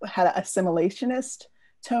also had an assimilationist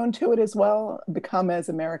tone to it as well, become as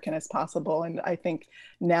American as possible. And I think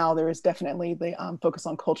now there is definitely the focus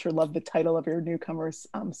on culture. Love the title of your Newcomers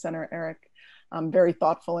Center, Eric. Very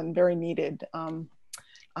thoughtful and very needed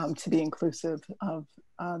to be inclusive of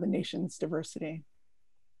the nation's diversity.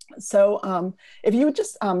 So if you would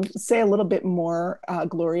just say a little bit more,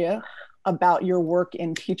 Gloria, about your work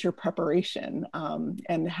in teacher preparation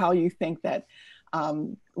and how you think that,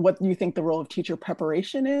 what you think the role of teacher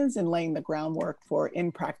preparation is in laying the groundwork for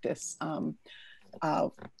in-practice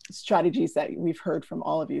strategies that we've heard from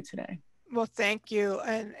all of you today. Well, thank you.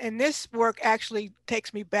 And this work actually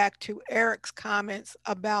takes me back to Eric's comments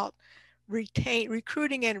about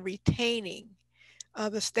recruiting and retaining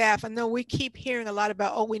the staff. I know we keep hearing a lot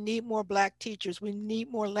about, oh, we need more Black teachers, we need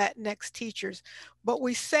more Latinx teachers, but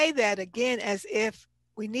we say that again as if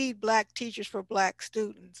we need Black teachers for Black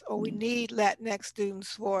students, or we need Latinx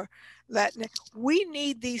students for Latinx. We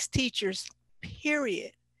need these teachers,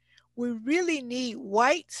 period. We really need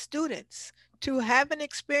white students to have an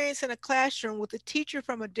experience in a classroom with a teacher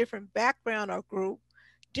from a different background or group,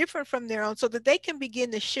 different from their own, so that they can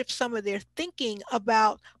begin to shift some of their thinking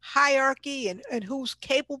about hierarchy and who's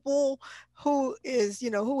capable, who is, you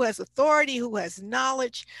know, who has authority, who has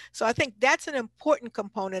knowledge. So I think that's an important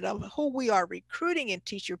component of who we are recruiting in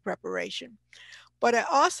teacher preparation. But I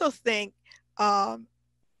also think the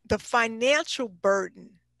financial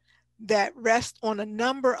burden that rests on a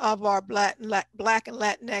number of our Black and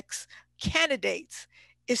Latinx candidates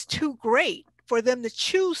is too great for them to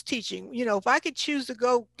choose teaching. You know, if I could choose to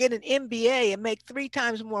go get an MBA and make 3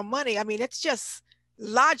 times more money, I mean, it's just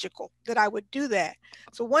logical that I would do that.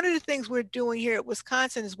 So one of the things we're doing here at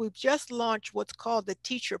Wisconsin is we've just launched what's called the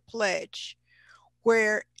Teacher Pledge,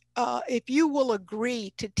 where if you will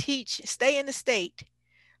agree to teach, stay in the state,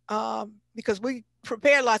 because we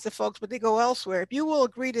prepare lots of folks, but they go elsewhere. If you will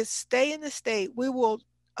agree to stay in the state, we will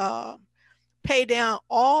pay down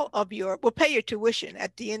all of we'll pay your tuition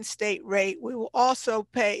at the in-state rate. We will also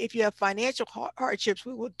pay, if you have financial hardships,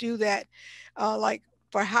 we will do that like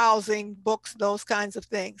for housing, books, those kinds of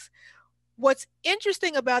things. What's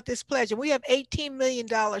interesting about this pledge, and we have $18 million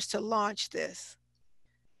to launch this,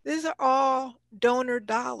 these are all donor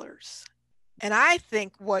dollars. And I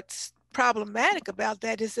think what's problematic about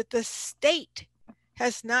that is that the state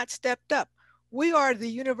has not stepped up. We are the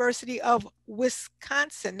University of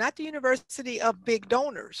Wisconsin, not the University of big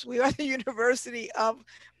donors. We are the University of,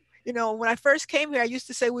 you know, when I first came here, I used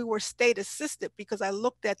to say we were state assisted because I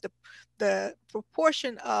looked at the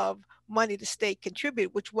proportion of money the state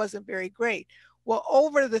contributed, which wasn't very great. Well,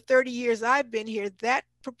 over the 30 years I've been here, that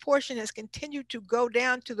proportion has continued to go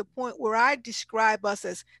down to the point where I describe us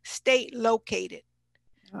as state located.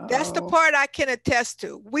 Oh. That's the part I can attest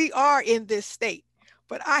to. We are in this state.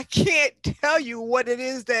 But I can't tell you what it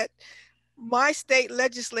is that my state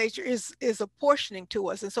legislature is apportioning to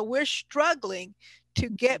us. And so we're struggling to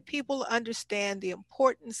get people to understand the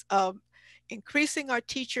importance of increasing our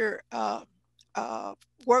teacher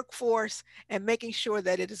workforce and making sure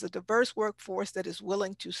that it is a diverse workforce that is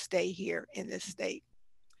willing to stay here in this state.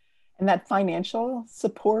 And that financial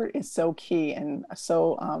support is so key and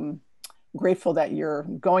so grateful that you're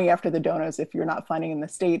going after the donors if you're not finding in the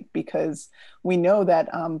state, because we know that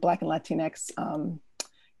Black and Latinx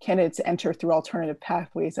candidates enter through alternative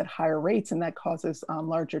pathways at higher rates, and that causes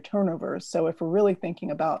larger turnovers. So if we're really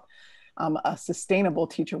thinking about a sustainable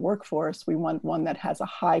teacher workforce, we want one that has a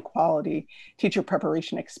high quality teacher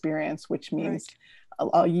preparation experience, which means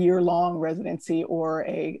a year-long residency or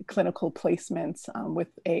a clinical placement with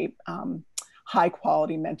a high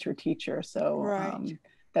quality mentor teacher. So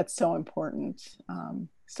that's so important.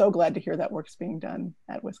 So glad to hear that work's being done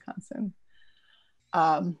at Wisconsin.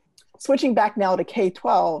 Switching back now to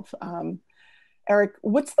K-12, Eric,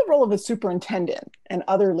 what's the role of a superintendent and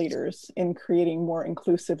other leaders in creating more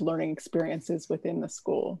inclusive learning experiences within the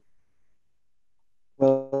school?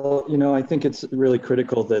 Well, you know, I think it's really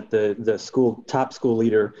critical that the top school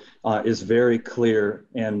leader is very clear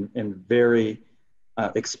and very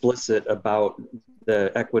explicit about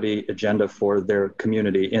the equity agenda for their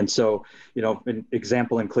community. And so, you know, an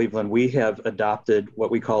example in Cleveland, we have adopted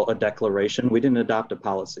what we call a declaration. We didn't adopt a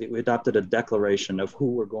policy. We adopted a declaration of who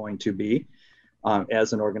we're going to be.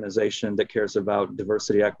 as an organization that cares about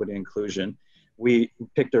diversity, equity, inclusion. We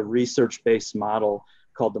picked a research-based model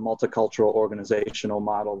called the multicultural organizational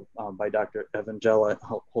model by Dr. Evangela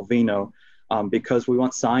Holvino, because we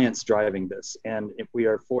want science driving this. And if we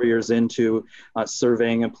are 4 years into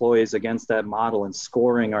surveying employees against that model and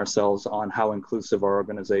scoring ourselves on how inclusive our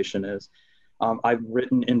organization is, I've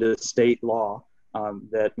written into state law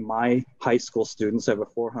that my high school students have a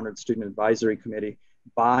 400 student advisory committee.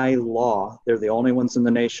 By law, they're the only ones in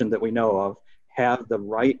the nation that we know of, have the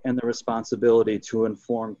right and the responsibility to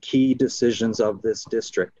inform key decisions of this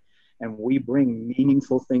district. And we bring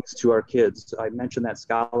meaningful things to our kids. I mentioned that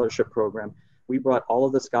scholarship program. We brought all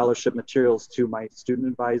of the scholarship materials to my student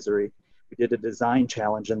advisory. We did a design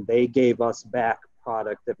challenge and they gave us back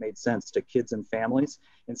product that made sense to kids and families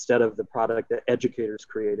instead of the product that educators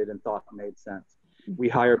created and thought made sense. We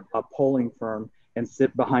hired a polling firm and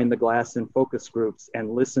sit behind the glass in focus groups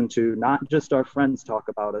and listen to not just our friends talk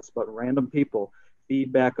about us, but random people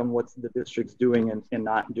feedback on what the district's doing and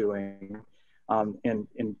not doing, and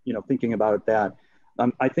you know, thinking about that.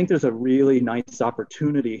 I think there's a really nice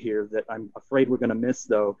opportunity here that I'm afraid we're going to miss,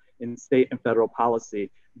 though, in state and federal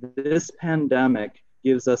policy. This pandemic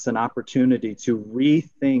gives us an opportunity to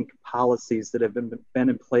rethink policies that have been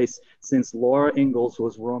in place since Laura Ingalls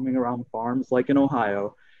was roaming around farms like in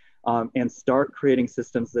Ohio, and start creating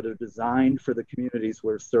systems that are designed for the communities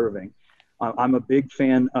we're serving. I'm a big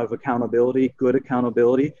fan of accountability, good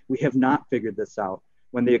accountability. We have not figured this out.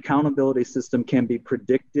 When the accountability system can be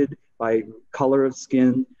predicted by color of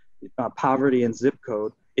skin, poverty, and zip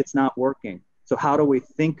code, it's not working. So how do we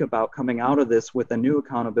think about coming out of this with a new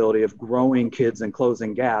accountability of growing kids and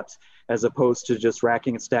closing gaps, as opposed to just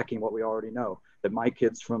racking and stacking what we already know, that my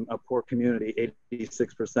kids from a poor community,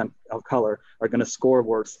 86% of color, are going to score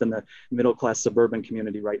worse than the middle-class suburban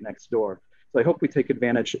community right next door. So I hope we take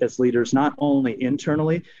advantage as leaders, not only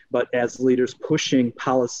internally, but as leaders pushing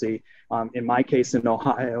policy, in my case in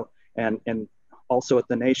Ohio, and also at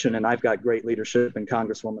the nation. And I've got great leadership and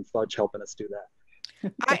Congresswoman Fudge helping us do that.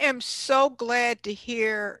 I am so glad to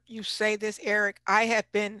hear you say this, Eric. I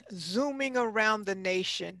have been zooming around the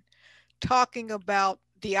nation talking about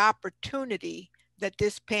the opportunity that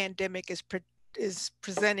this pandemic is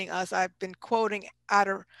presenting us. I've been quoting out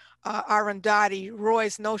of Arundhati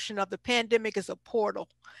Roy's notion of the pandemic as a portal,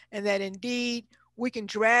 and that indeed we can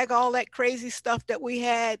drag all that crazy stuff that we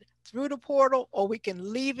had through the portal, or we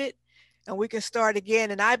can leave it and we can start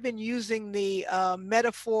again. And I've been using the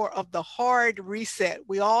metaphor of the hard reset.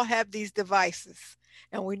 We all have these devices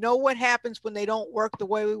and we know what happens when they don't work the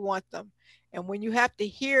way we want them. And when you have to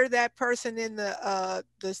hear that person in the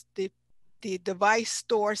device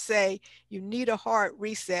store say you need a hard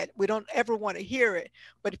reset, we don't ever want to hear it.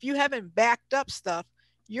 But if you haven't backed up stuff,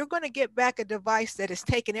 you're going to get back a device that has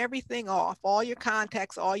taken everything off, all your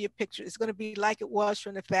contacts, all your pictures. It's going to be like it was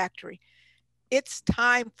from the factory. It's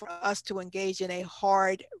time for us to engage in a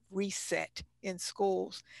hard reset in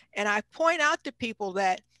schools. And I point out to people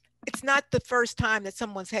that it's not the first time that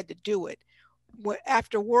someone's had to do it.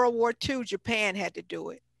 After World War II, Japan had to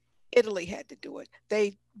do it. Italy had to do it.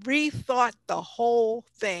 They rethought the whole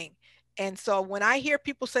thing. And so when I hear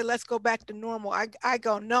people say, let's go back to normal, I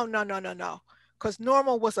go, no. Because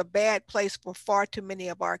normal was a bad place for far too many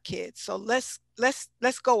of our kids. So let's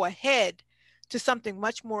go ahead to something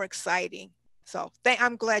much more exciting. So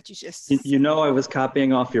I'm glad you just... You know, I was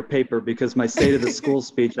copying off your paper because my State of the School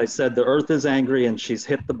speech, I said, the earth is angry and she's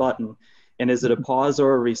hit the button. And is it a pause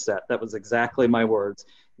or a reset? That was exactly my words.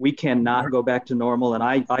 We cannot go back to normal. And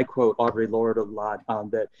I quote Audre Lorde a lot,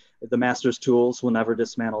 that the master's tools will never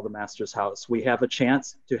dismantle the master's house. We have a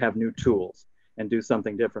chance to have new tools and do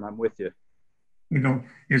something different. I'm with you. You know,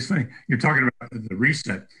 it's funny, you're talking about the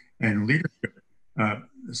reset and leadership. The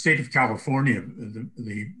state of California,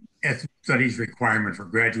 the ethnic studies requirement for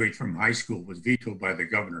graduates from high school was vetoed by the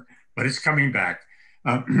governor, but it's coming back.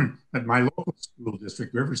 At my local school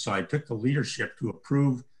district, Riverside, took the leadership to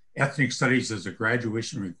approve ethnic studies as a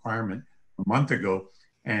graduation requirement a month ago.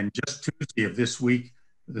 And just Tuesday of this week,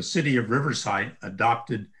 the city of Riverside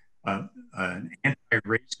adopted an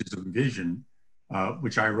anti-racism vision,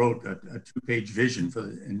 which I wrote, a two-page vision for,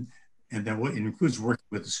 and then it includes working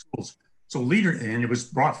with the schools. So and it was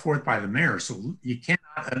brought forth by the mayor. So you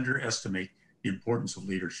cannot underestimate the importance of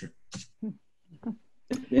leadership.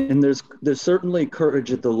 And there's certainly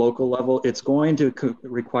courage at the local level. It's going to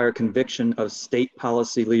require conviction of state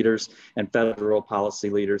policy leaders and federal policy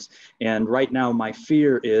leaders. And right now, my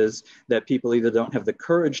fear is that people either don't have the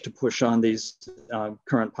courage to push on these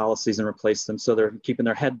current policies and replace them, so they're keeping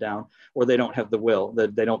their head down, or they don't have the will,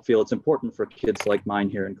 that they don't feel it's important for kids like mine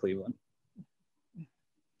here in Cleveland.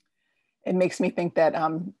 it makes me think that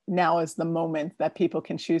now is the moment that people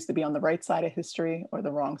can choose to be on the right side of history or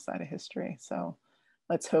the wrong side of history. So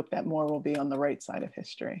let's hope that more will be on the right side of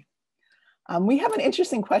history. We have an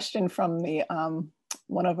interesting question from the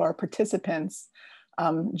one of our participants,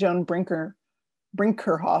 Joan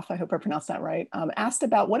Brinkerhoff, I hope I pronounced that right, asked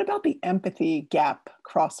about what about the empathy gap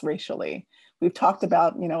cross-racially? We've talked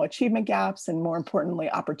about, you know, achievement gaps and more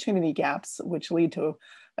importantly, opportunity gaps, which lead to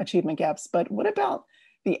achievement gaps. But what about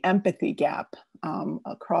the empathy gap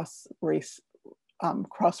across race,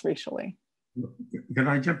 cross-racially? Can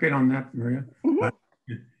I jump in on that, Maria? Mm-hmm.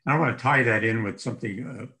 I want to tie that in with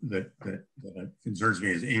something that concerns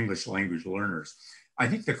me as English language learners. I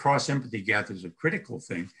think the cross empathy gap is a critical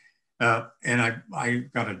thing. And I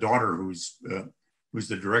got a daughter who's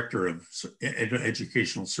the director of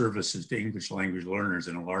educational services to English language learners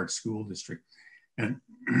in a large school district, and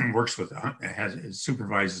works with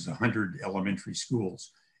supervises 100 elementary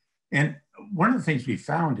schools. And one of the things we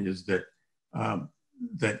found is that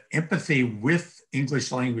that empathy with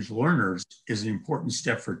English language learners is an important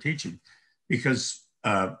step for teaching, because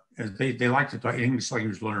they like to talk English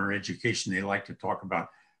language learner education. They like to talk about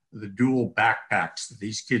the dual backpacks that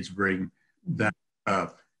these kids bring, that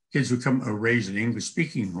kids who come raised in English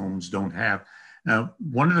speaking homes don't have.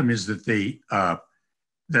 One of them is that they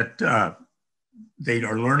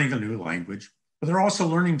are learning a new language, but they're also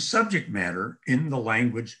learning subject matter in the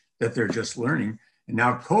language that they're just learning. And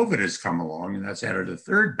now COVID has come along, and that's added a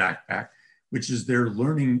third backpack, which is they're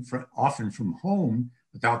learning often from home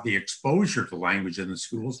without the exposure to language in the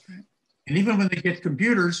schools. And even when they get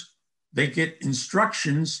computers, they get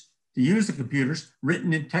instructions to use the computers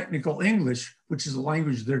written in technical English, which is a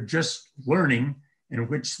language they're just learning, and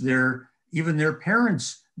which even their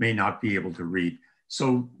parents may not be able to read.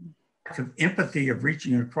 So empathy of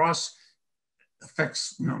reaching across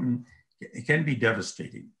affects, it can be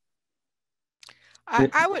devastating.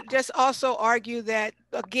 I would just also argue that,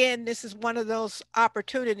 again, this is one of those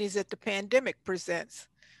opportunities that the pandemic presents.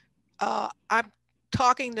 I'm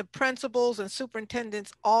talking to principals and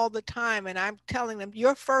superintendents all the time, and I'm telling them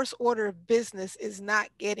your first order of business is not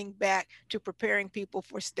getting back to preparing people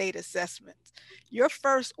for state assessments. Your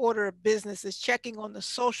first order of business is checking on the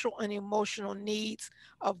social and emotional needs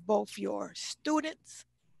of both your students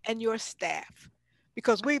and your staff,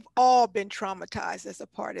 because we've all been traumatized as a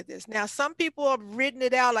part of this. Now, some people have written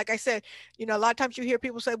it out. Like I said, you know, a lot of times you hear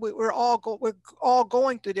people say we're all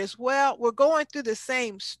going through this. Well, we're going through the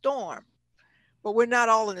same storm, but we're not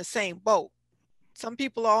all in the same boat. Some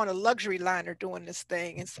people are on a luxury liner doing this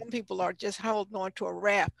thing, and some people are just holding on to a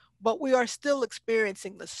raft, but we are still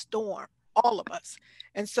experiencing the storm, all of us.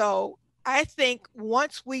 And so I think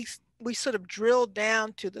once we sort of drill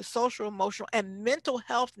down to the social, emotional, and mental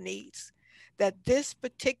health needs that this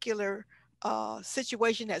particular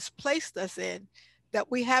situation has placed us in,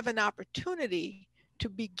 that we have an opportunity to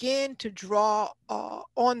begin to draw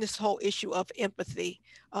on this whole issue of empathy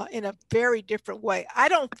in a very different way. I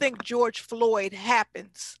don't think George Floyd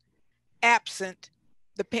happens absent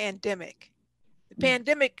the pandemic. The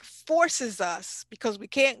pandemic forces us, because we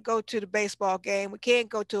can't go to the baseball game, we can't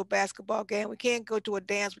go to a basketball game, we can't go to a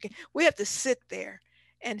dance, we have to sit there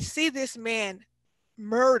and see this man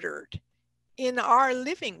murdered in our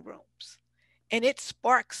living rooms. And it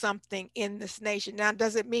sparked something in this nation. Now,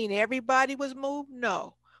 does it mean everybody was moved?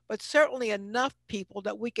 No, but certainly enough people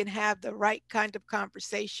that we can have the right kind of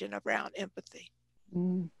conversation around empathy.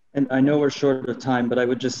 And I know we're short of time, but I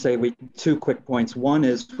would just say two quick points. One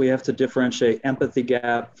is we have to differentiate empathy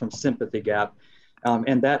gap from sympathy gap.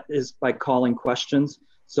 And that is by calling questions.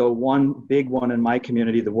 So one big one in my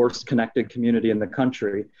community, the worst connected community in the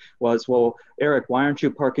country, was, well, Eric, why aren't you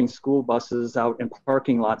parking school buses out in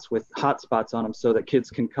parking lots with hotspots on them so that kids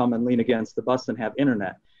can come and lean against the bus and have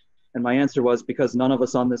internet? And my answer was, because none of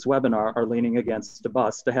us on this webinar are leaning against a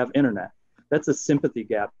bus to have internet. That's a sympathy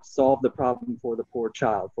gap. Solve the problem for the poor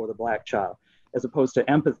child, for the Black child, as opposed to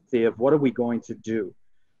empathy of what are we going to do?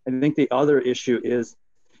 I think the other issue is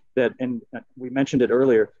that, and we mentioned it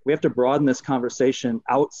earlier, we have to broaden this conversation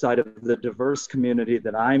outside of the diverse community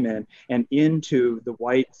that I'm in and into the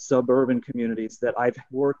white suburban communities that I've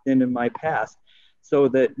worked in my past, so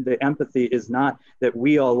that the empathy is not that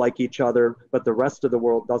we all like each other, but the rest of the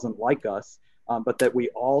world doesn't like us, but that we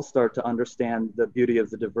all start to understand the beauty of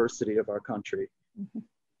the diversity of our country.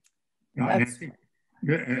 And I think,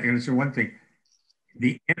 and so one thing,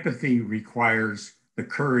 the empathy requires the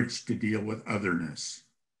courage to deal with otherness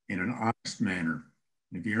in an honest manner.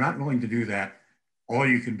 And if you're not willing to do that, all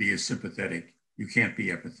you can be is sympathetic. You can't be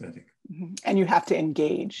empathetic. And you have to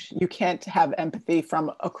engage. You can't have empathy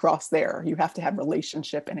from across there. You have to have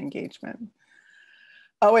relationship and engagement.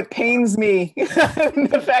 Oh, it pains me,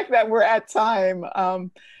 the fact that we're at time.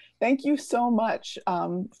 Thank you so much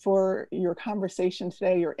for your conversation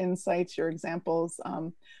today, your insights, your examples.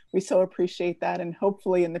 We so appreciate that. And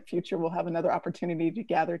hopefully in the future, we'll have another opportunity to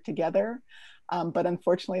gather together. But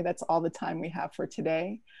unfortunately, that's all the time we have for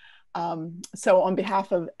today. So on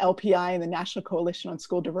behalf of LPI and the National Coalition on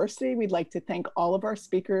School Diversity, we'd like to thank all of our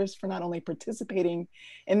speakers for not only participating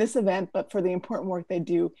in this event, but for the important work they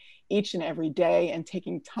do each and every day and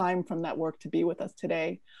taking time from that work to be with us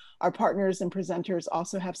today. Our partners and presenters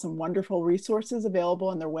also have some wonderful resources available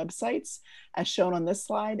on their websites, as shown on this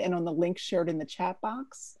slide and on the link shared in the chat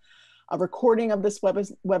box. A recording of this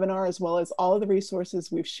webinar, as well as all of the resources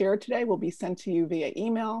we've shared today, will be sent to you via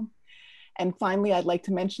email. And finally, I'd like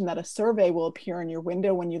to mention that a survey will appear in your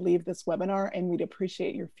window when you leave this webinar, and we'd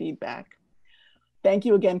appreciate your feedback. Thank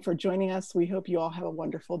you again for joining us. We hope you all have a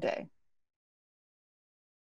wonderful day.